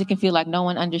 Sometimes it can feel like no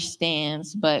one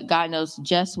understands, but God knows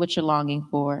just what you're longing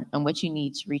for and what you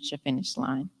need to reach your finish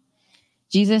line.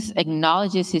 Jesus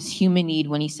acknowledges his human need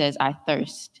when he says, I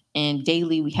thirst. And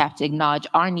daily we have to acknowledge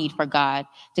our need for God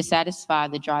to satisfy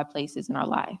the dry places in our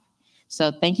life. So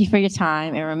thank you for your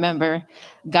time. And remember,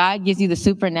 God gives you the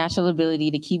supernatural ability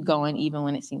to keep going even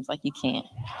when it seems like you can't.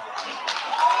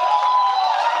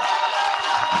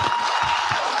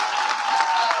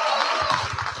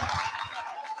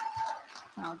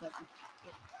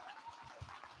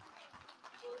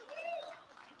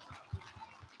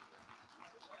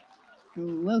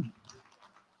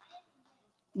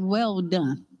 Well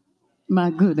done, my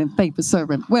good and faithful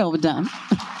servant. Well done.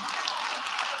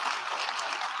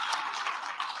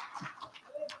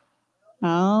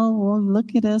 Oh, well,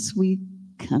 look at us. We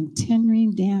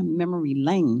continuing down memory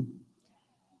lane.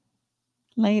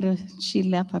 Later, she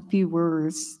left a few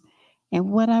words.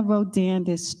 And what I wrote down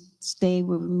that stayed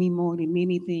with me more than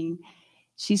anything,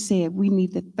 she said, we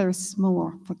need to thirst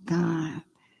more for God.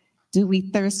 Do we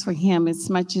thirst for him as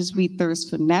much as we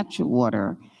thirst for natural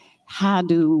water? How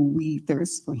do we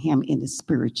thirst for him in the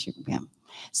spiritual realm?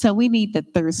 So we need to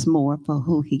thirst more for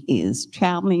who he is,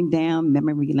 traveling down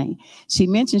memory lane. She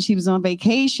mentioned she was on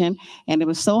vacation and it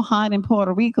was so hot in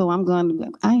Puerto Rico. I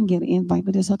didn't get an invite,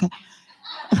 but it's okay.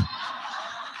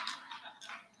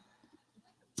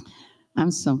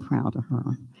 I'm so proud of her.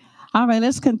 All right,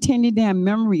 let's continue down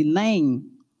memory lane.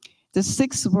 The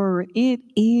 6th word, it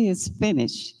is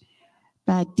finished,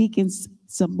 by Deacon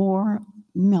Sapor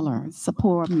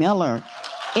Miller.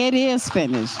 It is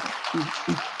finished.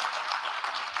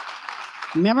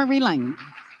 Memory lane.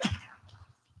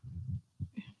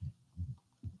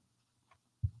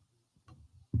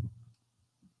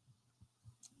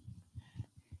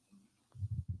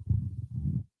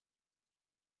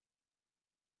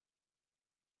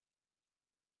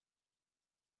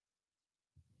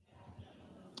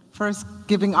 First,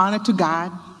 giving honor to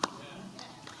God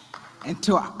and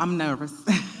I'm nervous.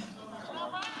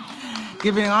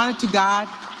 Giving honor to God,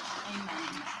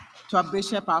 to our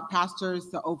bishop, our pastors,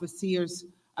 the overseers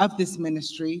of this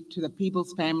ministry, to the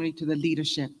people's family, to the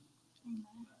leadership,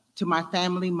 to my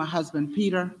family, my husband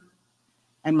Peter,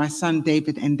 and my son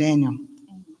David and Daniel.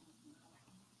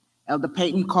 Elder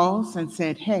Peyton calls and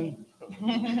said, hey,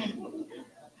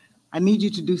 I need you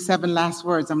to do 7 last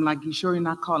words. I'm like, you sure you're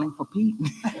not calling for Pete?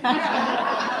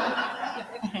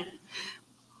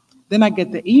 Then I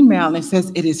get the email and it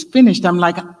says, it is finished. I'm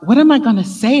like, what am I going to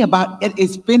say about it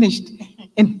is finished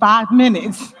in 5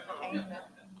 minutes?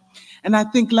 And I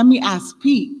think, let me ask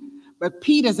Pete. But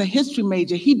Pete, as a history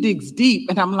major, he digs deep.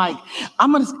 And I'm like,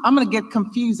 I'm gonna get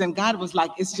confused. And God was like,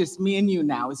 it's just me and you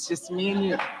now. It's just me and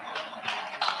you.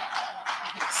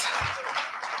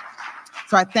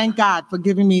 So I thank God for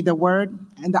giving me the word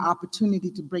and the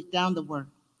opportunity to break down the word.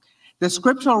 The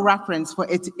scriptural reference for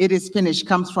it is finished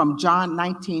comes from John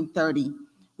 19:30,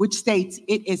 which states,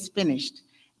 it is finished,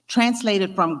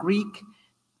 translated from Greek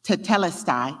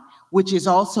tetelestai, which is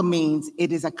also means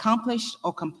it is accomplished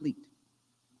or complete.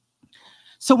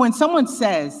 So when someone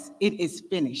says it is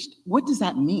finished, what does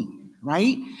that mean,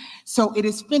 right? So it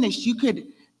is finished, you could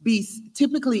be,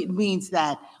 typically it means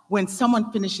that when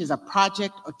someone finishes a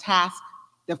project or task,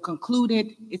 they've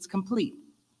concluded, it's complete.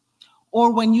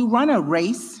 Or when you run a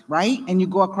race, right, and you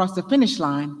go across the finish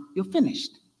line, you're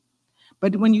finished.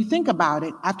 But when you think about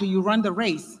it, after you run the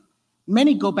race,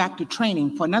 many go back to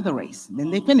training for another race. Then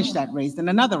they finish that race, then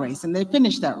another race, and they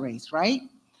finish that race, right?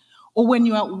 Or when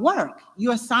you're at work,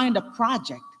 you're assigned a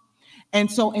project.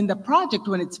 And so in the project,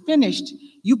 when it's finished,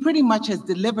 you pretty much has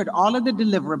delivered all of the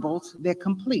deliverables, they're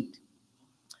complete.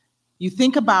 You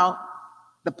think about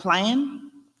the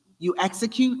plan, you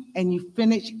execute, and you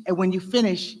finish. And when you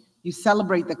finish, you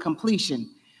celebrate the completion.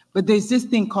 But there's this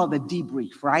thing called the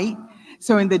debrief, right?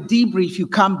 So in the debrief, you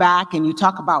come back and you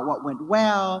talk about what went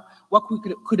well, what we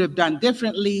could have done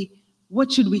differently,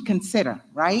 what should we consider,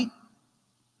 right?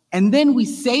 And then we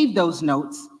save those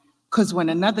notes because when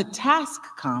another task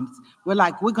comes, we're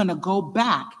like, we're gonna go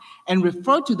back and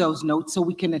refer to those notes so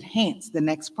we can enhance the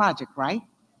next project, right?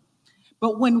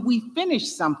 But when we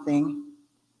finish something,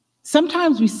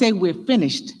 sometimes we say we're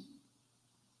finished,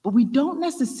 but we don't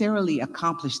necessarily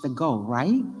accomplish the goal,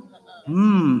 right?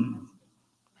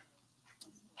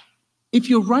 If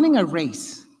you're running a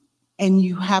race and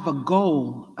you have a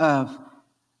goal of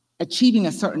achieving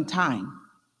a certain time,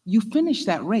 you finish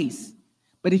that race.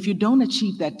 But if you don't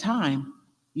achieve that time,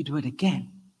 you do it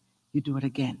again. You do it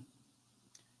again.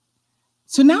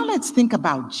 So now let's think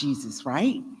about Jesus,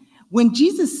 right? When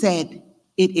Jesus said,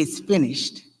 it is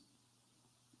finished,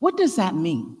 what does that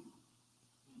mean?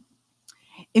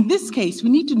 In this case, we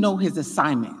need to know his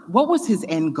assignment. What was his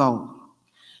end goal?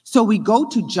 So we go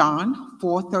to John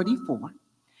 4:34,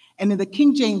 and in the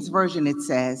King James Version, it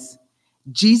says,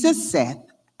 Jesus said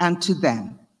unto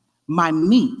them, my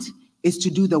meat is to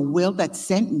do the will that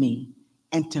sent me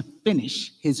and to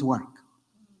finish his work.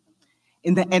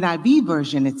 In the NIV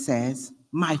version, it says,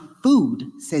 my food,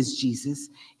 says Jesus,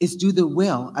 is do the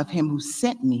will of him who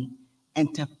sent me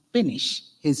and to finish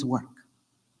his work.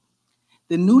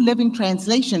 The New Living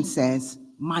Translation says,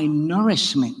 my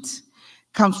nourishment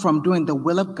comes from doing the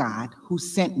will of God who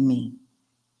sent me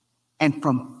and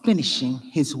from finishing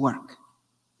his work.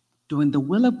 Doing the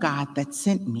will of God that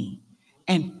sent me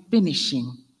and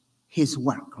finishing his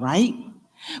work, right?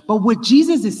 But what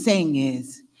Jesus is saying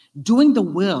is doing the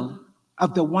will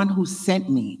of the one who sent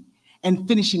me and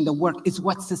finishing the work is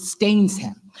what sustains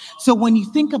him. So when you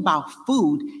think about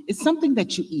food, it's something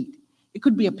that you eat. It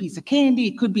could be a piece of candy,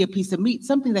 it could be a piece of meat,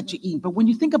 something that you eat. But when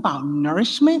you think about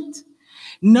nourishment,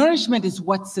 nourishment is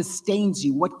what sustains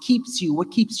you, what keeps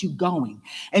you going.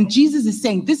 And Jesus is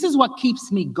saying, this is what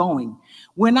keeps me going.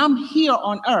 When I'm here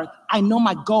on earth, I know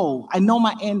my goal, I know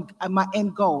my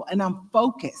end goal, and I'm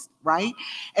focused, right?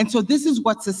 And so this is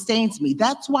what sustains me.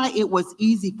 That's why it was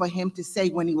easy for him to say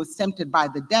when he was tempted by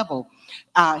the devil,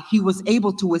 he was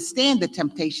able to withstand the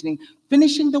temptation,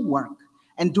 finishing the work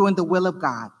and doing the will of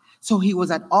God. So he was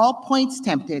at all points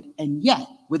tempted and yet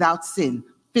without sin,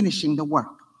 finishing the work.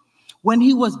 When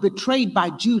he was betrayed by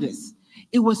Judas,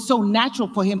 it was so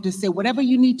natural for him to say, whatever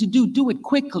you need to do it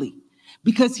quickly,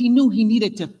 because he knew he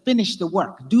needed to finish the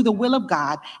work, do the will of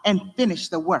God and finish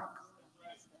the work.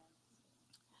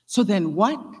 So then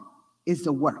what is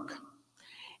the work?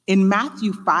 In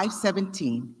Matthew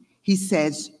 5:17, he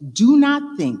says, do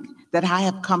not think that I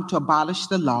have come to abolish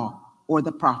the law or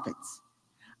the prophets.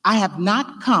 I have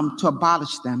not come to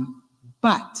abolish them,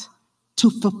 but to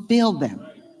fulfill them.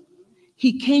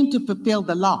 He came to fulfill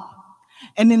the law.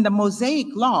 And in the Mosaic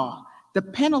law, the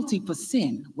penalty for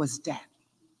sin was death.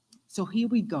 So here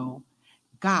we go.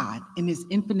 God, in his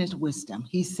infinite wisdom,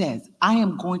 he says, I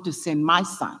am going to send my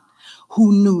son,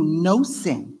 who knew no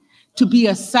sin, to be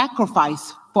a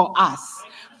sacrifice for us,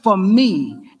 for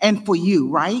me, and for you,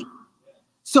 right?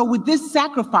 So with this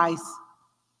sacrifice,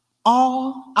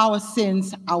 all our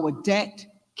sins, our debt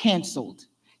canceled,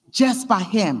 just by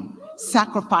him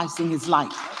sacrificing his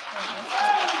life.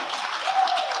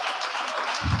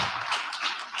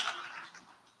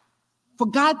 For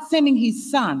God sending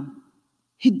his son,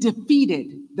 he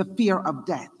defeated the fear of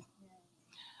death.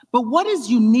 But what is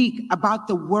unique about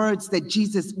the words that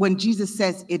when Jesus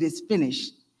says it is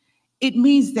finished, it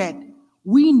means that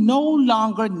we no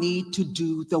longer need to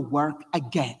do the work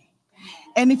again.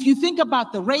 And if you think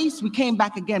about the race, we came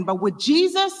back again. But with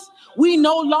Jesus, we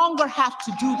no longer have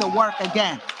to do the work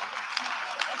again.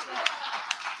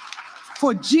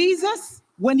 For Jesus,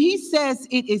 when he says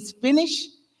it is finished,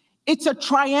 it's a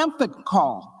triumphant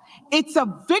call. It's a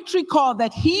victory call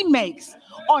that he makes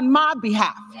on my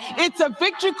behalf. It's a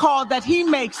victory call that he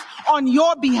makes on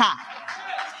your behalf.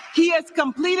 He has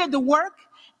completed the work,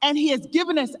 and he has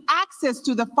given us access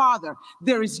to the Father.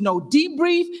 There is no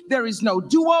debrief. There is no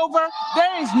do-over.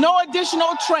 There is no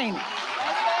additional training.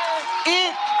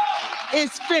 It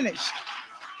is finished.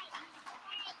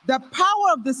 The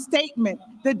power of the statement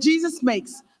that Jesus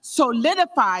makes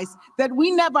solidifies that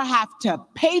we never have to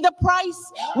pay the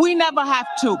price. We never have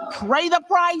to pay the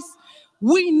price.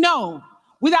 We know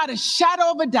without a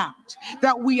shadow of a doubt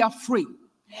that we are free.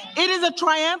 It is a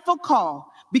triumphal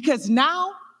call because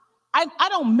now I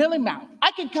don't mill him out.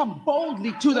 I can come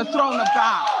boldly to the throne of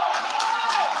God.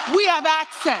 We have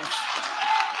access.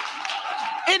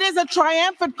 It is a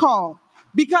triumphant call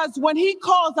because when he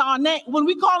calls our name, when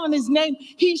we call on his name,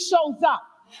 he shows up.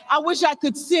 I wish I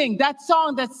could sing that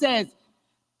song that says,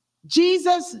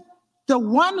 Jesus, the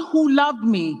one who loved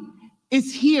me,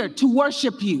 is here to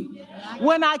worship you.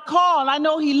 When I call, I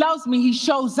know he loves me, he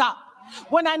shows up.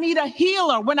 When I need a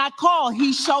healer, when I call,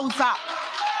 he shows up.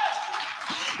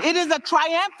 It is a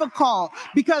triumphant call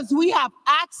because we have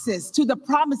access to the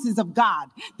promises of God.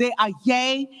 They are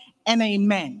yea and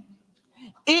amen.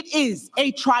 It is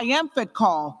a triumphant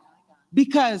call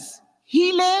because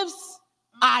he lives,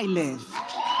 I live.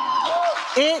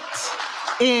 It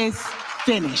is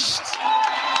finished.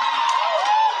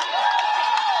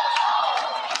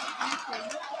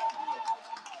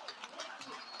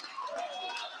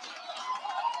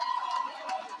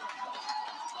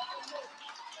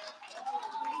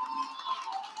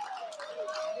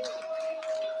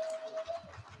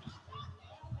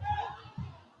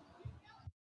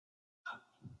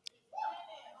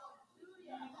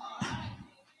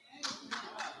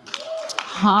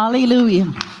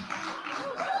 Hallelujah.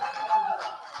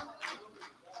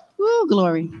 Woo,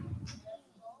 glory.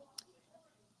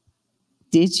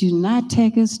 Did you not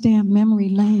take us down memory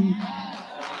lane?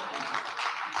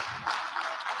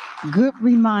 Good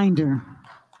reminder.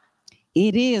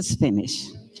 It is finished.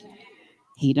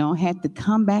 He don't have to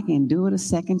come back and do it a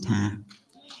second time.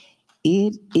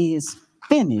 It is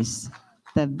finished.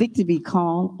 The victory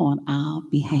call on our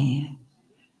behalf.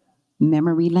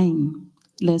 Memory lane.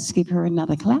 Let's give her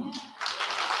another clap.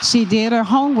 She did her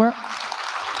homework.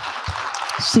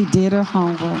 She did her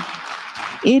homework.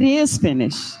 It is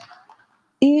finished.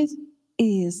 It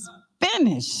is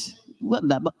finished. What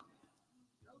the?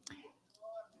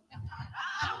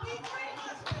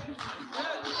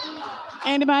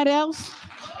 Anybody else?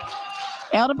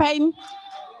 Elder Payton?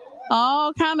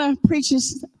 All kind of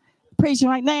preachers preaching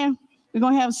right now. We're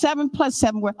going to have 7 plus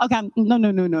 7 words. Okay,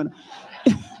 no.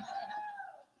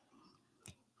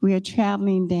 We are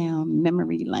traveling down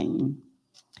memory lane.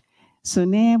 So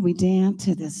now we're down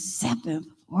to the 7th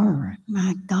word.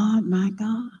 My God, my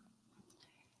God.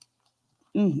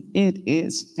 It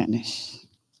is finished.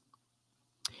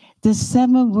 The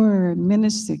 7th word,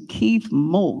 Minister Keith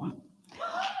Moore.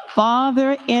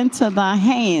 Father, into thy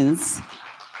hands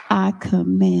I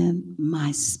commend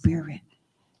my spirit.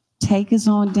 Take us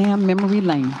on down memory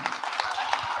lane.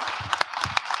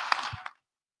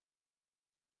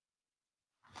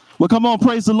 Well, come on,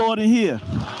 praise the Lord in here.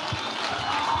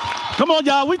 Come on,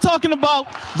 y'all. We're talking about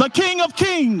the King of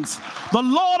Kings, the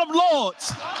Lord of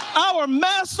Lords, our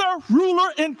master,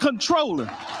 ruler, and controller.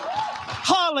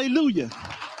 Hallelujah.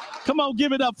 Come on,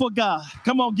 give it up for God.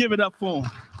 Come on, give it up for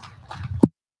him.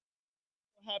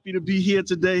 Happy to be here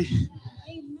today.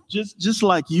 Just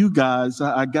like you guys,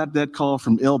 I got that call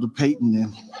from Elder Payton,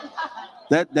 and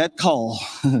that call.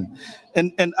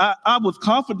 and I with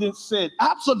confidence said,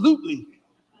 absolutely.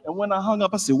 And when I hung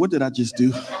up, I said, what did I just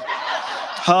do?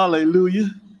 Hallelujah.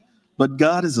 But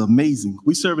God is amazing.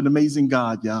 We serve an amazing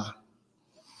God, y'all.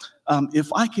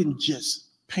 If I can just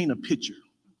paint a picture.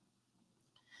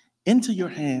 Into your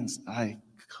hands, I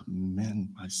commend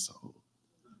my soul.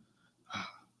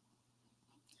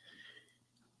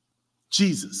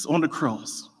 Jesus on the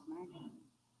cross,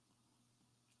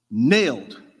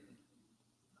 nailed,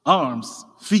 arms,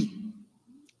 feet,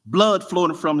 blood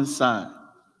flowing from his side,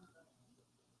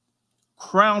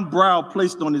 crown brow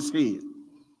placed on his head,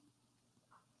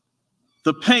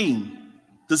 the pain,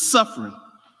 the suffering.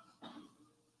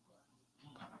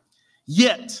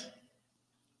 Yet,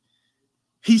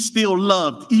 he still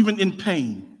loved, even in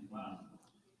pain.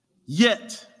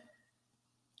 Yet,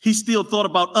 he still thought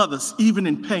about others, even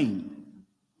in pain.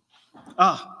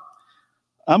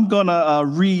 I'm going to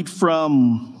read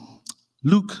from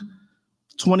Luke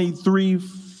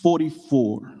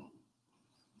 23:44.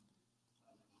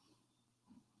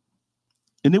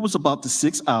 And it was about the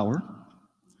 6th hour,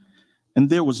 and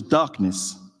there was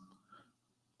darkness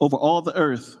over all the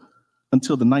earth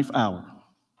until the 9th hour.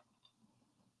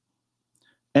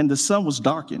 And the sun was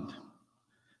darkened,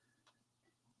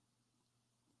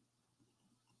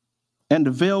 and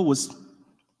the veil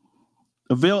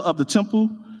of the temple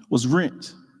was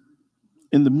rent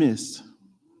in the midst.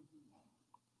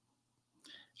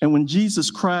 And when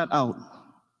Jesus cried out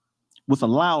with a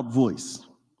loud voice,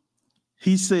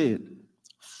 he said,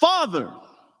 "Father,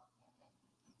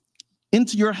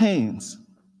 into your hands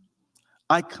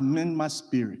I commend my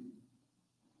spirit."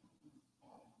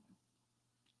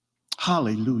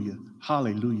 Hallelujah,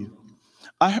 hallelujah.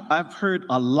 I've heard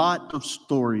a lot of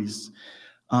stories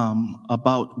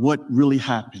about what really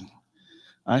happened.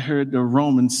 I heard the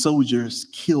Roman soldiers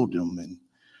killed him, and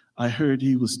I heard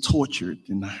he was tortured,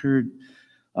 and I heard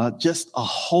just a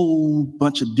whole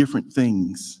bunch of different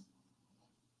things.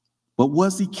 But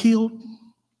was he killed?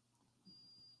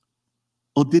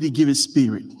 Or did he give his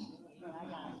spirit?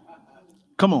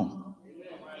 Come on.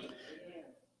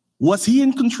 Was he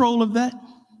in control of that?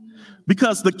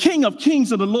 Because the King of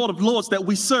Kings and the Lord of Lords that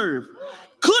we serve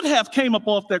could have came up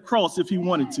off that cross if he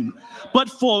wanted to. But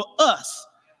for us,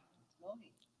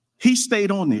 he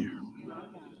stayed on there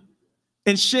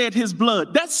and shed his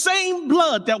blood. That same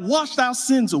blood that washed our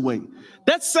sins away.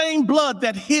 That same blood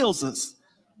that heals us.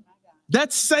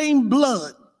 That same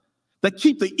blood that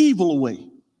keeps the evil away.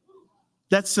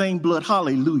 That same blood.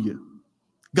 Hallelujah.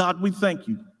 God, we thank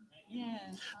you.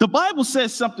 The Bible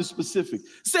says something specific.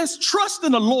 It says, trust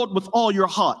in the Lord with all your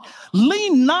heart.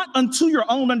 Lean not unto your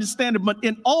own understanding, but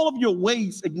in all of your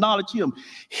ways acknowledge him.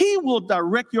 He will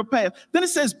direct your path. Then it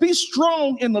says, be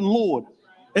strong in the Lord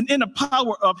and in the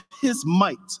power of his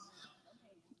might.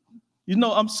 You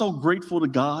know, I'm so grateful to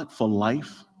God for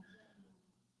life.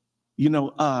 You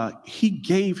know, he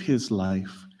gave his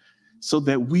life so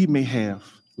that we may have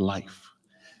life.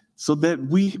 So that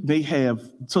we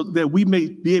may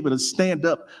be able to stand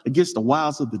up against the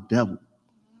wiles of the devil.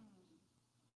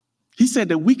 He said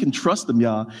that we can trust him,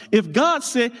 y'all. If God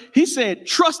said, he said,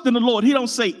 trust in the Lord. He don't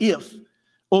say if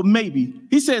or maybe.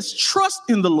 He says, trust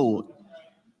in the Lord.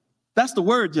 That's the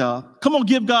word, y'all. Come on,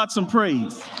 give God some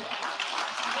praise.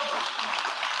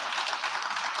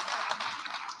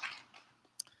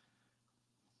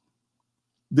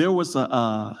 There was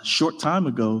a short time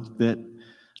ago that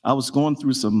I was going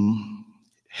through some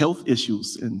health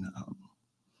issues, and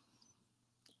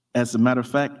as a matter of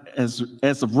fact, as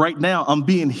of right now, I'm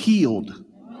being healed.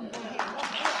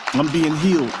 I'm being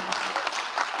healed.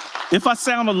 If I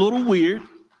sound a little weird,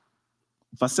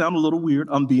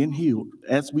 I'm being healed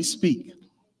as we speak.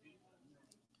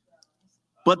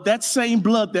 But that same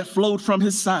blood that flowed from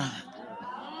his side,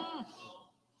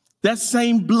 that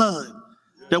same blood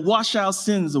that washed our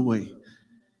sins away,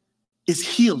 is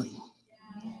healing.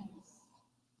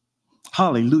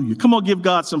 Hallelujah. Come on, give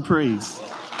God some praise.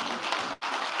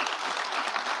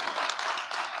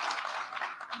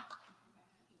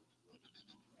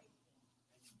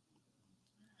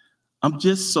 I'm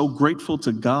just so grateful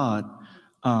to God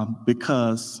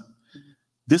because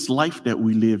this life that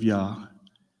we live, y'all,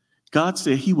 God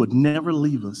said he would never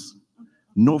leave us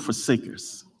nor forsake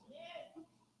us.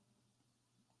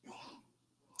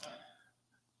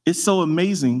 It's so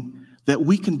amazing that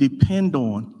we can depend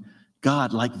on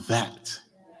God like that.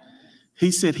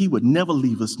 He said he would never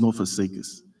leave us nor forsake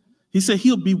us. He said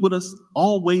he'll be with us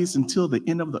always until the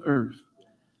end of the earth.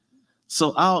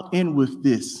 So I'll end with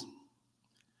this.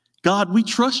 God, we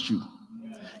trust you.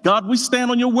 God, we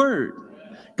stand on your word.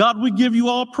 God, we give you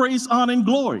all praise, honor, and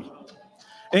glory.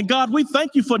 And God, we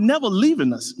thank you for never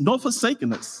leaving us nor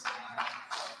forsaking us.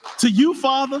 To you,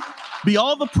 Father, be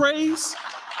all the praise,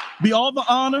 be all the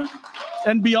honor,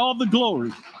 and be all the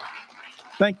glory.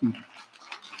 Thank you.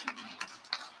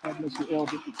 God bless you,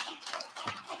 Elder.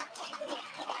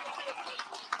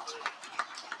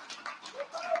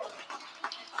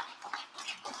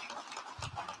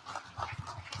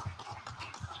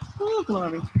 Oh,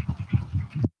 glory.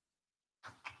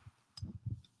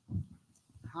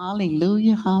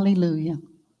 Hallelujah, hallelujah.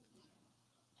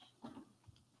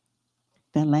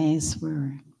 The last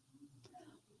word.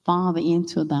 Father,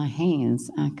 into thy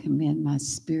hands I commit my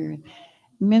spirit.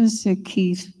 Minister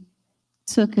Keith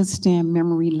took us down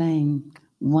memory lane,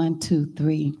 1, 2,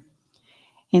 3.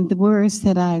 And the words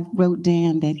that I wrote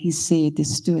down that he said that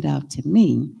stood out to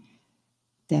me,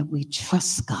 that we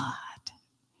trust God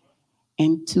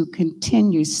and to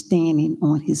continue standing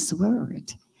on his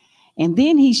word. And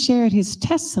then he shared his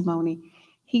testimony.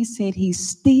 He said he's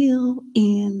still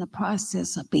in the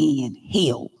process of being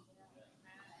healed.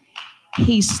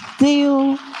 He's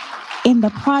still in the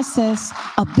process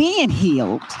of being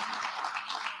healed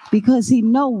because he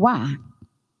know why.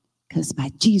 Because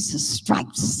by Jesus'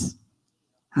 stripes,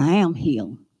 I am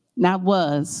healed. Not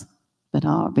was, but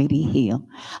already healed.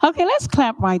 Okay, let's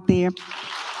clap right there.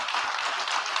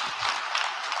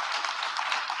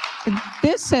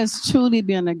 This has truly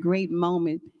been a great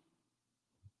moment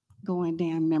going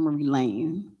down memory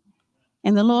lane.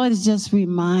 And the Lord is just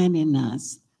reminding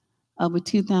us over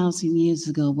 2,000 years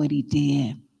ago what he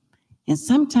did. And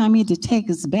sometimes he had to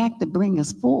take us back to bring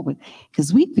us forward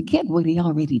because we forget what he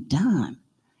already done.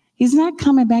 He's not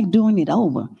coming back doing it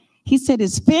over. He said,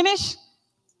 it's finished.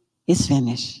 It's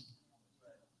finished.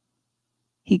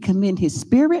 He commended his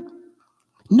spirit.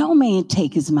 No man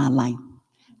taketh my life.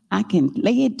 I can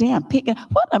lay it down, pick it.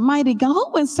 What a mighty God.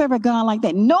 Who wouldn't serve a God like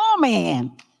that? No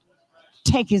man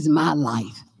taketh my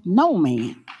life. No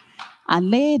man. I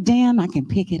lay it down, I can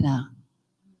pick it up.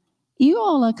 You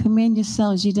all are commend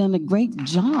yourselves. You've done a great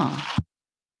job.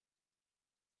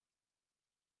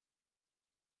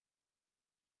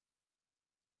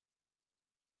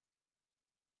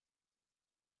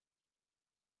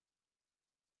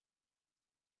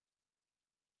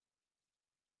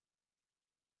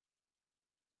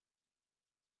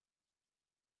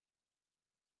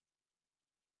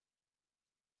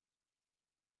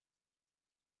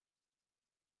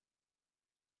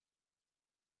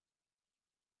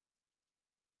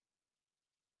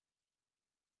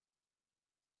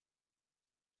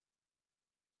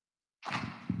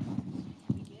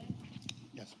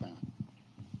 Yes, ma'am.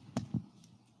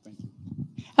 Thank you.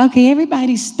 Okay,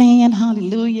 everybody stand.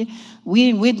 Hallelujah.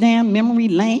 We're down memory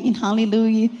lane.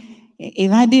 Hallelujah.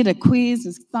 If I did a quiz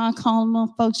and start calling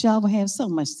on folks, y'all would have so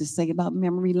much to say about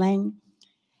memory lane.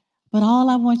 But all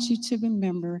I want you to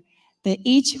remember that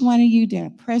each one of you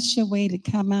that press your way to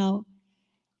come out,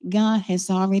 God has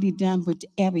already done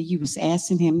whatever you was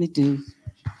asking him to do.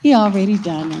 He already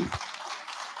done it.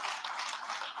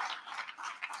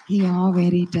 He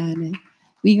already done it.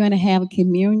 We're going to have a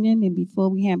communion, and before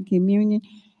we have communion,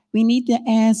 we need to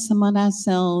ask some of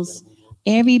ourselves.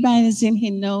 Everybody that's in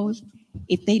here knows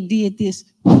if they did this,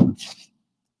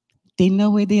 they know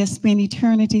where they'll spend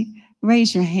eternity.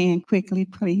 Raise your hand quickly,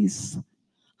 please.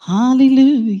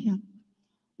 Hallelujah.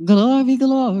 Glory,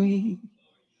 glory.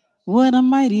 What a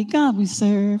mighty God we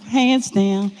serve. Hands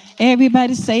down.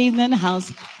 Everybody saved in the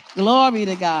house. Glory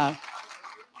to God.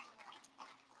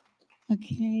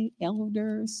 Okay,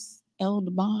 elders,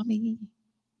 Elder Bobby.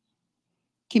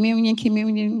 Communion,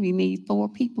 communion. We need 4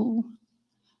 people.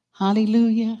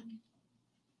 Hallelujah.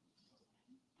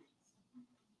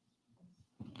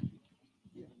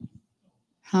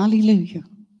 Hallelujah.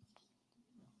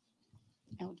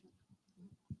 Elder,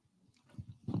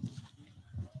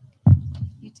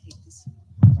 you take this.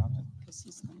 Because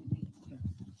he's going to be here.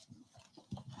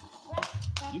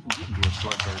 You can do a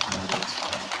short version of this.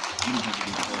 You don't have to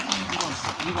do the whole thing.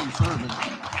 You want to serve it?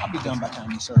 I'll be done by the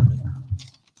time you serve it.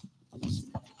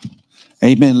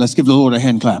 Amen. Let's give the Lord a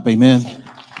hand clap. Amen.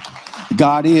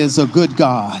 God is a good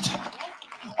God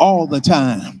all the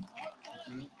time.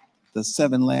 The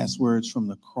 7 last words from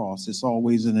the cross. It's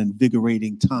always an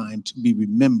invigorating time to be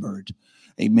remembered.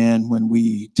 Amen. When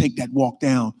we take that walk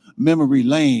down memory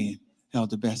lane,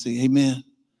 Elder Bessie. Amen.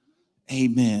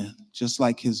 Amen. Just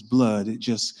like his blood, it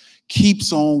just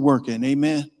keeps on working.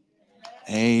 Amen.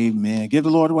 Amen. Give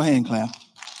the Lord a hand clap.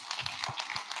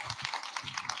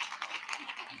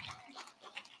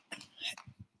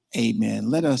 Amen.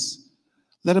 Let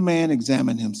a man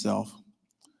examine himself.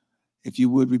 If you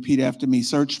would repeat after me,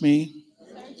 search me,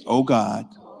 O God,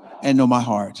 and know my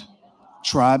heart.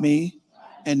 Try me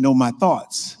and know my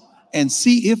thoughts, and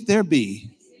see if there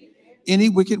be any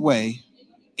wicked way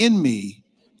in me,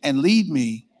 and lead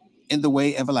me in the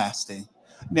way everlasting.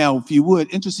 Now, if you would,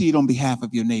 intercede on behalf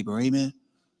of your neighbor. Amen.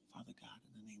 Father God,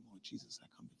 in the name of Jesus, I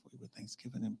come before you with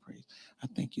thanksgiving and praise. I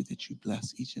thank you that you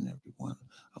bless each and every one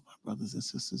of my brothers and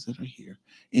sisters that are here.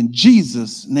 In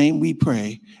Jesus' name we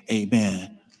pray.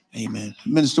 Amen. Amen.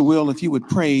 Minister Will, if you would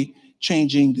pray,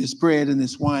 changing this bread and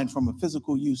this wine from a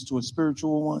physical use to a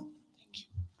spiritual one. Thank you.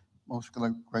 Most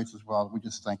gracious Father, we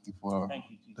just thank you for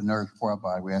the nourishment for our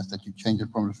body. We ask that you change it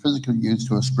from a physical use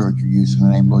to a spiritual use. In the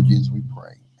name of Lord Jesus, we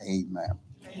pray. Amen.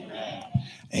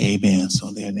 Amen.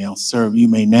 So there now serve. You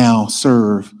may now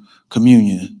serve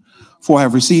communion. For I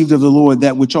have received of the Lord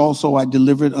that which also I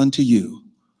delivered unto you,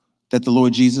 that the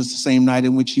Lord Jesus, the same night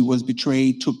in which he was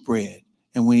betrayed, took bread.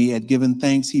 And when he had given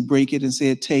thanks, he brake it and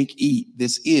said, take, eat.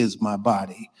 This is my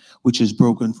body, which is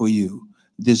broken for you.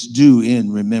 This do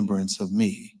in remembrance of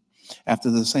me.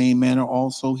 After the same manner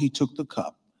also he took the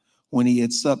cup when he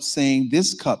had supped, saying,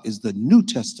 this cup is the New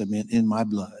Testament in my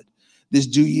blood. This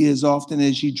do ye as often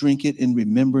as ye drink it in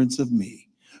remembrance of me.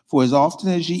 For as often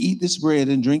as ye eat this bread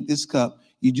and drink this cup,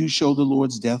 ye do show the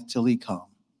Lord's death till he come.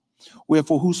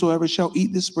 Wherefore whosoever shall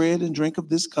eat this bread and drink of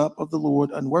this cup of the Lord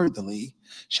unworthily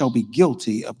shall be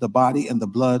guilty of the body and the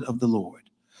blood of the Lord.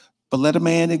 But let a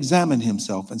man examine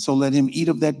himself, and so let him eat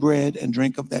of that bread and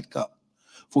drink of that cup.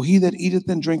 For he that eateth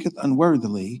and drinketh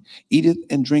unworthily eateth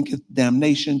and drinketh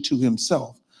damnation to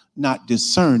himself, not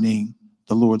discerning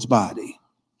the Lord's body.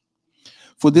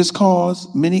 For this cause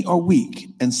many are weak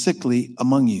and sickly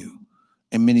among you,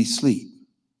 and many sleep.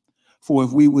 For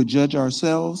if we would judge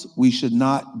ourselves, we should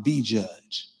not be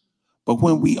judged. But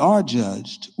when we are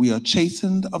judged, we are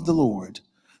chastened of the Lord,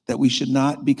 that we should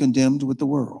not be condemned with the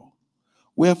world.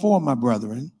 Wherefore, my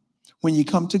brethren, when ye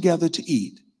come together to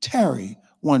eat, tarry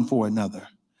one for another.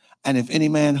 And if any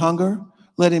man hunger,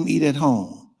 let him eat at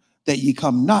home, that ye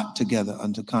come not together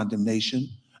unto condemnation,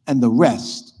 and the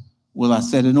rest will I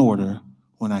set in order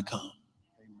when I come.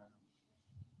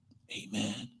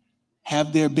 Amen.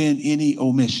 Have there been any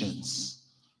omissions?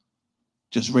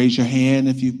 Just raise your hand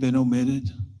if you've been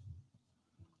omitted.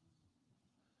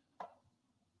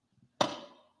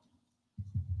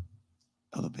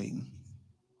 Elder Payton,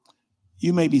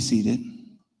 you may be seated.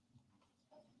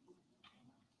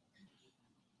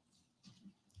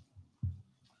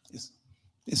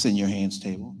 It's in your hands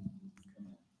table.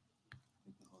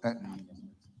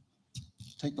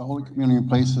 Take the Holy Communion and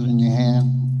place it in your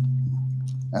hand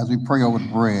as we pray over the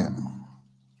bread.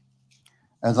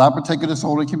 As I partake of this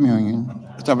Holy Communion,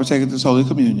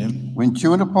 when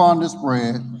chewing upon this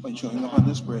bread,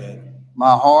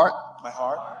 my heart,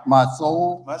 my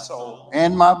soul,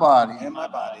 and my body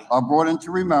are brought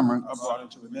into remembrance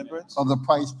of the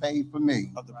price paid for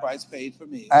me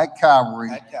at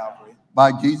Calvary by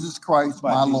Jesus Christ,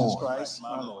 my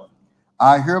Lord.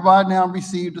 I hereby now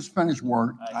receive the finished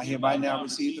work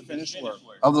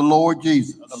of the Lord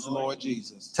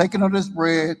Jesus. Taking of this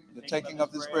bread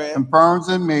confirms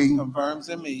in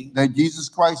me that Jesus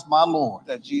Christ, my Lord,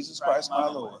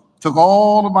 took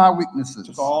all of my weaknesses,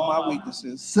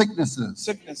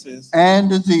 sicknesses, and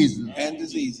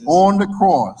diseases on the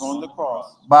cross,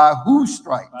 by whose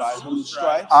stripes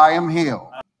I am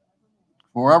healed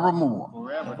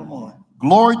forevermore.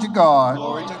 Glory to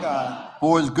God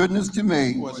for his goodness to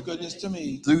me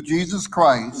through Jesus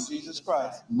Christ,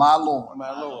 my Lord.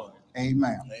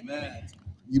 Amen.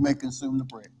 You may consume the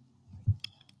bread.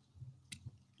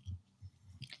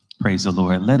 Praise the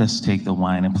Lord. Let us take the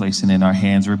wine and place it in our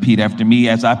hands. Repeat after me.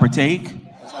 As I partake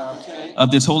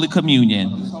of this Holy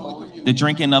Communion, the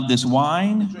drinking of this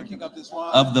wine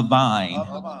of the vine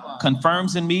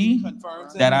confirms in me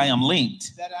that I am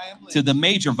linked to the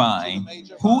major vine,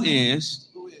 who is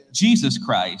Jesus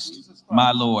Christ,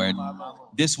 my Lord.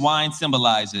 This wine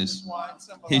symbolizes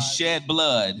his shed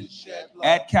blood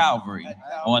at Calvary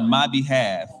on my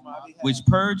behalf, which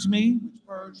purged me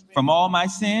from all my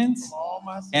sins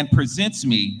and presents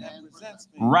me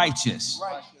righteous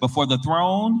before the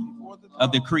throne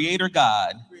of the Creator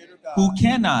God, who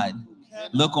cannot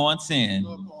look on sin.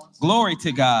 Glory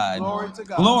to God.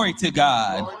 Glory to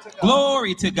God.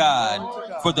 Glory to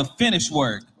God for the finished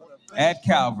work at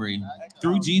Calvary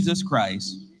through Jesus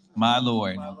Christ, my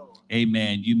Lord.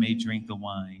 Amen. You may drink the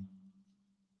wine.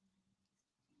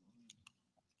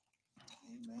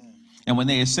 And when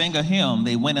they sang a hymn,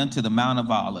 they went unto the Mount of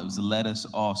Olives. Let us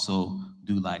also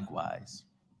do likewise.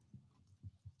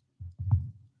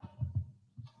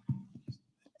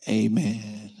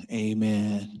 Amen.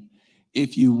 Amen.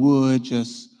 If you would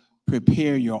just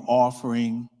prepare your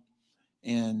offering,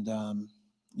 and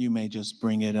you may just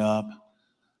bring it up.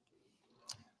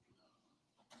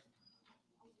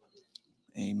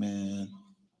 Amen.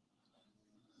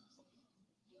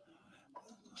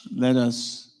 Let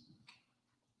us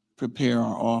prepare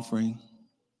our offering.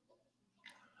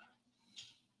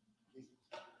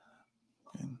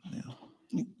 And now,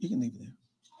 you can leave it there.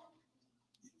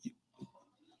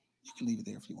 You can leave it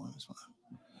there if you want. It's fine.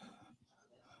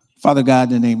 Father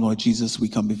God, in the name, Lord Jesus, we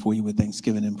come before you with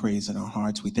thanksgiving and praise in our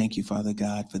hearts. We thank you, Father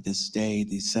God, for this day,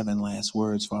 these 7 last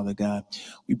words, Father God.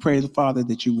 We pray, Father,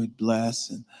 that you would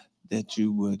bless and that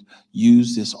you would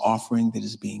use this offering that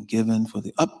is being given for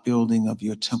the upbuilding of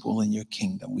your temple and your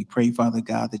kingdom. We pray, Father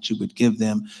God, that you would give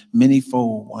them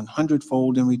manyfold,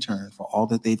 100-fold in return for all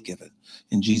that they've given.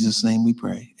 In Jesus' name we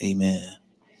pray. Amen.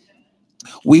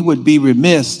 We would be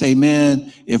remiss,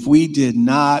 amen, if we did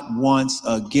not once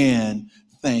again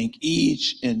thank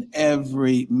each and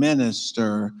every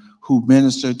minister who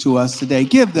ministered to us today.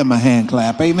 Give them a hand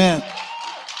clap. Amen.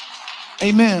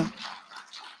 Amen.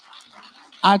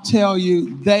 I tell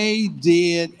you, they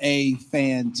did a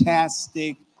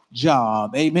fantastic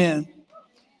job. Amen.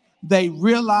 They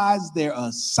realized their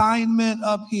assignment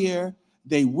up here.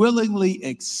 They willingly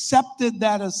accepted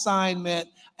that assignment,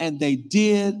 and they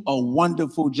did a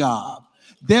wonderful job.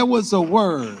 There was a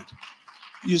word.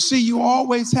 You see, you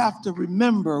always have to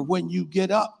remember when you get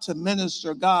up to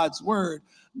minister God's word,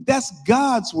 that's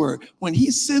God's word. When he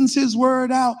sends his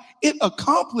word out, it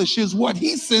accomplishes what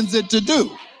he sends it to do.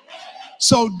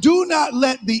 So do not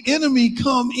let the enemy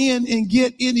come in and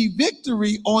get any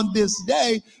victory on this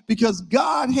day, because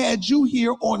God had you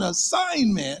here on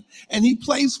assignment, and he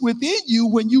placed within you,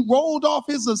 when you rolled off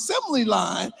his assembly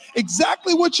line,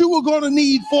 exactly what you were going to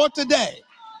need for today.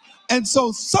 And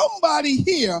so somebody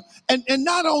here, and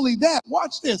not only that,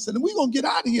 watch this, and we're going to get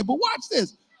out of here, but watch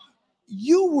this.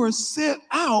 You were sent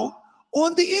out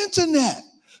on the internet.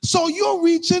 So you're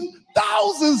reaching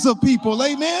thousands of people,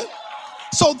 amen?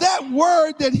 So that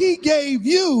word that he gave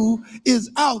you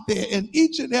is out there. And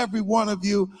each and every one of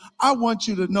you, I want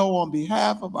you to know, on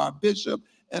behalf of our bishop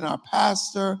and our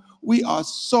pastor, we are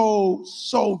so,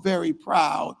 so very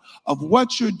proud of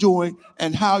what you're doing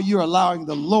and how you're allowing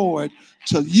the Lord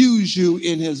to use you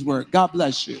in his work. God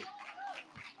bless you.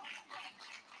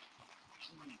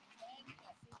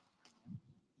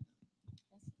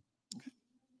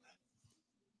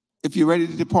 If you're ready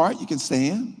to depart, you can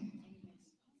stand.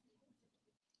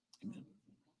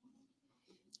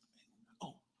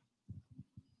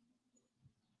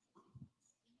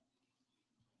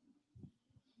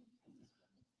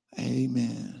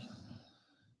 Amen.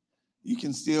 You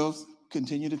can still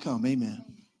continue to come. Amen.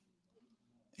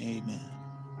 Amen.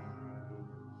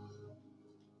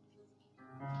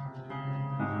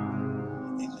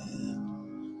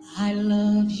 Amen. I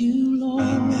love you, Lord.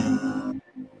 Amen.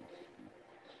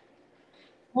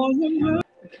 For your mercy.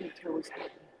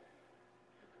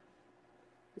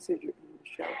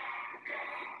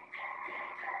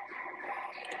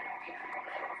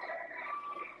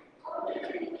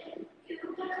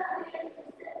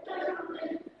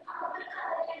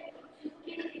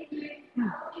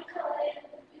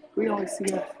 We only see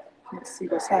us. Let's see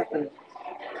what's happening.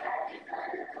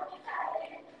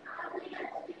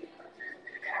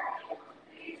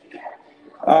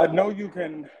 I know you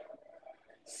can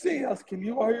see us. Can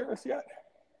you all hear us yet?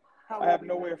 I have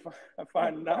no way of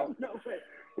finding out.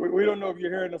 We don't know if you're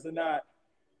hearing us or not.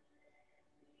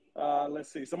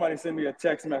 Let's see. Somebody send me a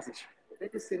text message. They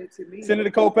can send it to me. Send it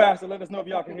to co-pastor. Let us know if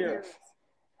y'all can hear us.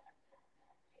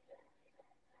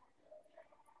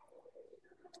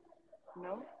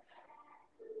 No?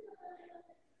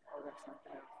 Oh, that's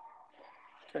something else.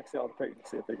 Text y'all to Peyton to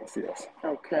see if they can see us.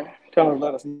 Okay. Tell them to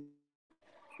let us know.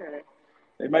 Okay.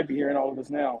 They might be hearing all of us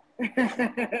now.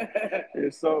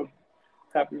 It's so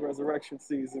happy resurrection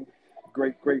season.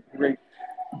 Great, great, great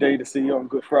day to see you on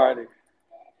Good Friday.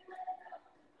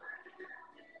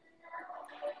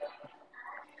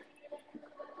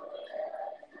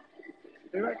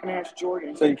 Maybe I can ask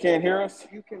Jordan. So you can't hear us?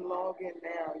 You can log in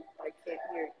now. I can't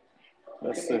hear.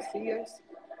 Let's Can see. they see us?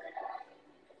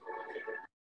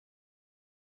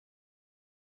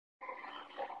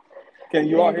 Can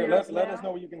you all hear? Let us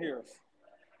know when you can hear us.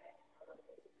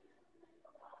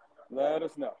 Let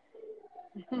us know.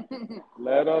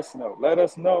 Let us know. Let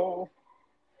us know.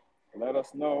 Let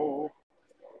us know.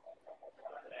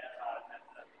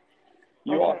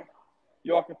 You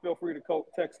all can feel free to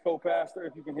text co-pastor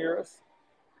if you can hear us.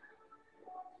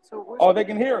 So they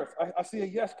can hear us. I see a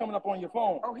yes coming up on your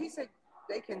phone. Oh, he said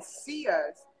they can see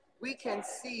us. We can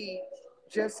see,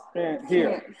 just can't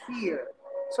hear. hear.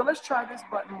 So let's try this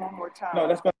button one more time. No,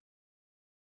 that's going.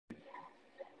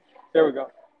 There we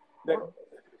go.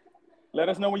 Let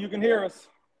us know when you can hear us.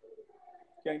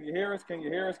 Can you hear us? Can you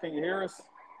hear us? Can you hear us?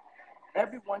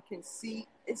 Everyone can see.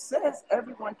 It says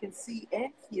everyone can see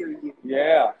and hear you.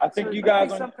 Yeah, I think you guys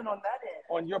something on that end.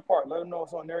 On your part, let them know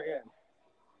it's on their end.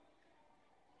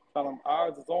 Tell them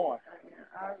ours is on.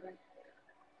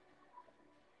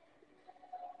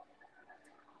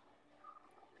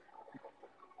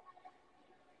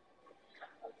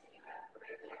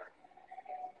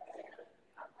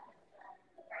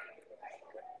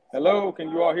 Hello, can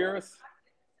you all hear us?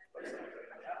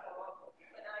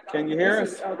 Can you hear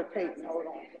us?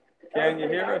 Can you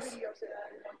hear us?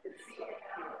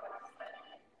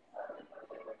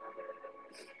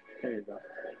 There you go.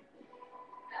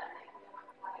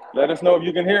 Let us know if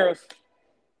you can hear us.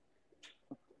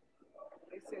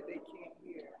 They said they can't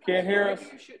hear. Can't hear us?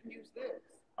 You shouldn't use this.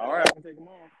 All right, I can take them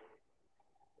off.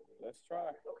 Let's try.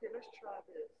 Okay, let's try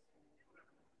this.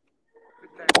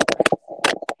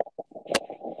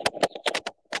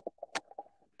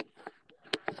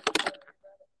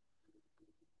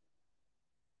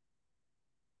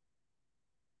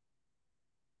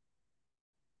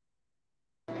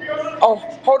 Oh,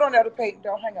 hold on, Elder Peyton.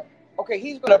 Don't hang up. Okay,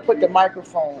 he's going to put the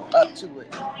microphone up to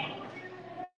it.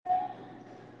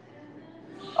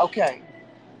 Okay.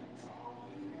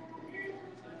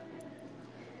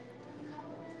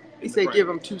 He said give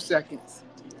him 2 seconds.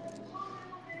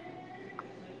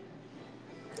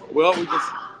 Well, we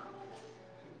just...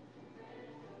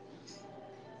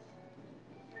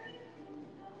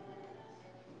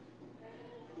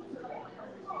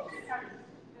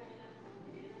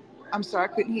 I'm sorry, I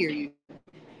couldn't hear you.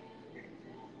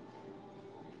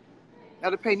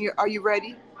 Elder Peyton, are you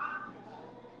ready?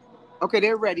 Okay,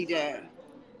 they're ready, Dad.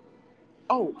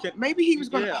 Oh, maybe he was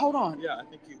going to... Hold on. Yeah, I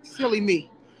think you... Silly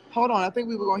me. Hold on, I think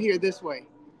we were going to hear it this way.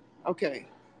 Okay.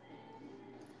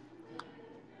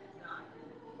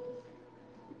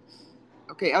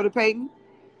 Okay, Elder Peyton?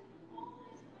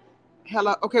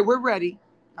 Hello? Okay, we're ready.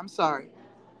 I'm sorry.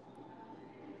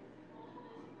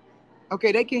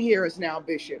 Okay, they can hear us now,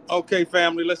 Bishop. Okay,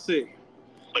 family, let's see.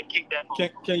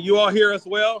 Can you all hear us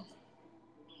well?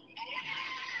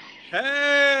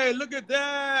 Hey, look at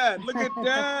that. Look at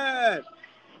that.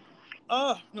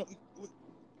 No,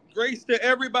 grace to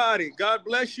everybody. God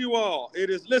bless you all. It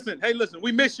is, listen,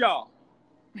 we miss y'all.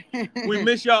 We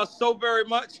miss y'all so very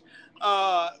much.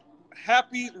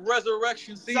 Happy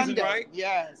resurrection season, Sunday, right?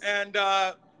 Yes. And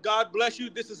God bless you.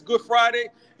 This is Good Friday.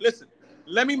 Listen,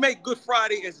 let me make Good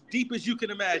Friday as deep as you can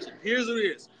imagine. Here's what it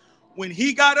is. When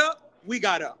he got up, we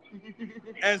got up.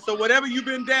 And so whatever you've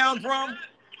been down from,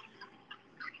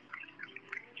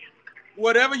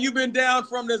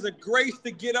 there's a grace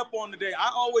to get up on today.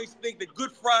 I always think that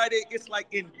Good Friday is like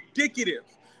indicative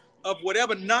of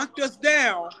whatever knocked us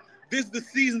down. This is the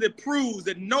season that proves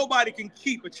that nobody can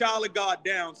keep a child of God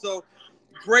down. So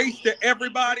grace to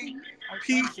everybody.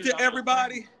 Peace to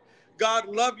everybody. God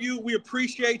love you. We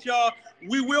appreciate y'all.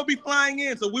 We will be flying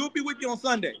in, so we will be with you on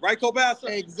Sunday. Right, Co-Pastor?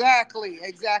 Exactly.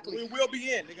 We will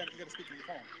be in. They got to speak on the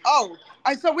phone. Oh,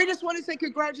 so we just want to say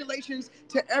congratulations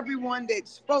to everyone that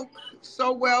spoke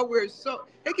so well.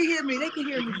 They can hear me. They can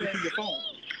hear me. Your phone.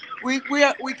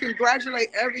 We congratulate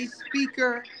every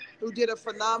speaker who did a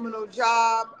phenomenal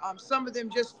job. Some of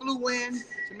them just flew in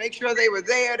to make sure they were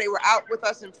there. They were out with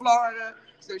us in Florida.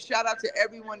 So shout out to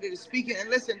everyone that is speaking.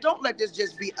 And listen, don't let this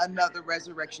just be another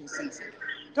resurrection season.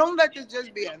 Don't let this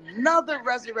just be another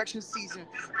resurrection season.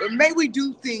 But may we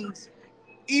do things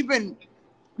even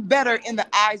better in the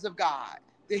eyes of God,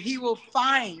 that he will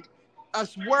find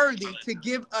us worthy to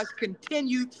give us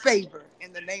continued favor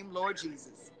in the name Lord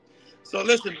Jesus. So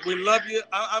listen, we love you.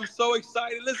 I'm so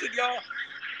excited. Listen, y'all.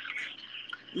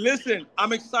 Listen,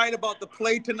 I'm excited about the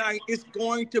play tonight. It's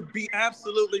going to be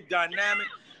absolutely dynamic.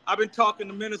 I've been talking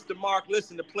to Minister Mark.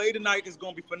 Listen, the play tonight is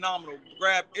going to be phenomenal.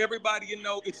 Grab everybody you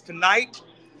know. It's tonight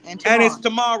and it's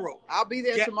tomorrow. I'll be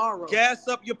there tomorrow. Gas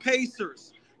up your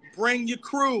Pacers. Bring your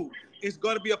crew. It's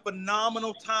going to be a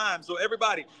phenomenal time. So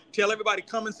everybody, tell everybody,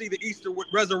 come and see the Easter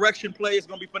resurrection play. It's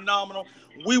going to be phenomenal.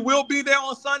 We will be there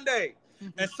on Sunday.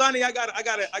 And Sunday, I got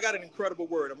an incredible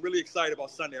word. I'm really excited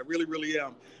about Sunday. I really, really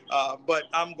am. But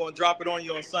I'm going to drop it on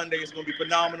you on Sunday. It's going to be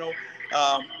phenomenal.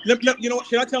 You know what?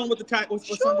 Should I tell them what the time? What's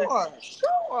Sunday?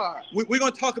 Sure. We're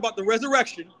going to talk about the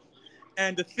resurrection.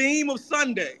 And the theme of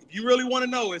Sunday, if you really want to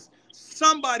know, is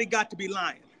somebody got to be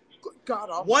lying.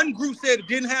 God, one group said it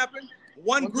didn't happen.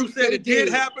 One group said it did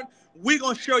happen. We're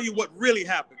going to show you what really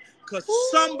happened. Because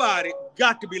somebody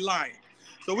got to be lying.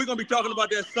 So we're going to be talking about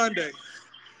that Sunday.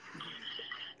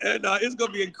 And it's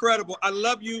going to be incredible. I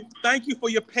love you. Thank you for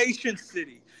your patience,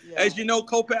 City. Yeah. As you know,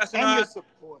 Co-Pastor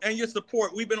and your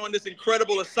support. We've been on this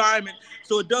incredible assignment.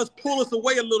 So it does pull us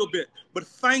away a little bit. But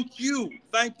thank you.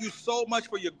 Thank you so much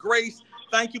for your grace.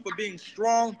 Thank you for being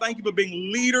strong. Thank you for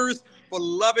being leaders, for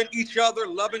loving each other,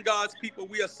 loving God's people.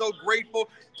 We are so grateful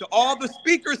to all the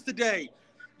speakers today.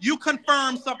 You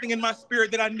confirmed something in my spirit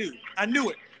that I knew. I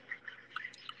knew it.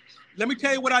 Let me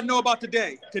tell you what I know about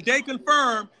today. Today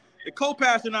confirmed the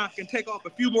Co-Pastor and I can take off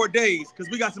a few more days because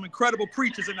we got some incredible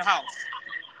preachers in the house.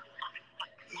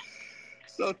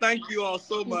 So thank you all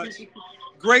so much.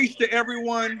 Grace to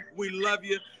everyone. We love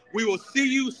you. We will see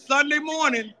you Sunday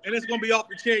morning, and it's going to be off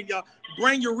the chain, y'all.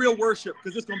 Bring your real worship,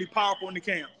 because it's going to be powerful in the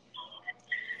camp.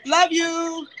 Love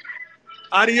you.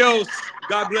 Adios.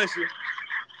 God bless you.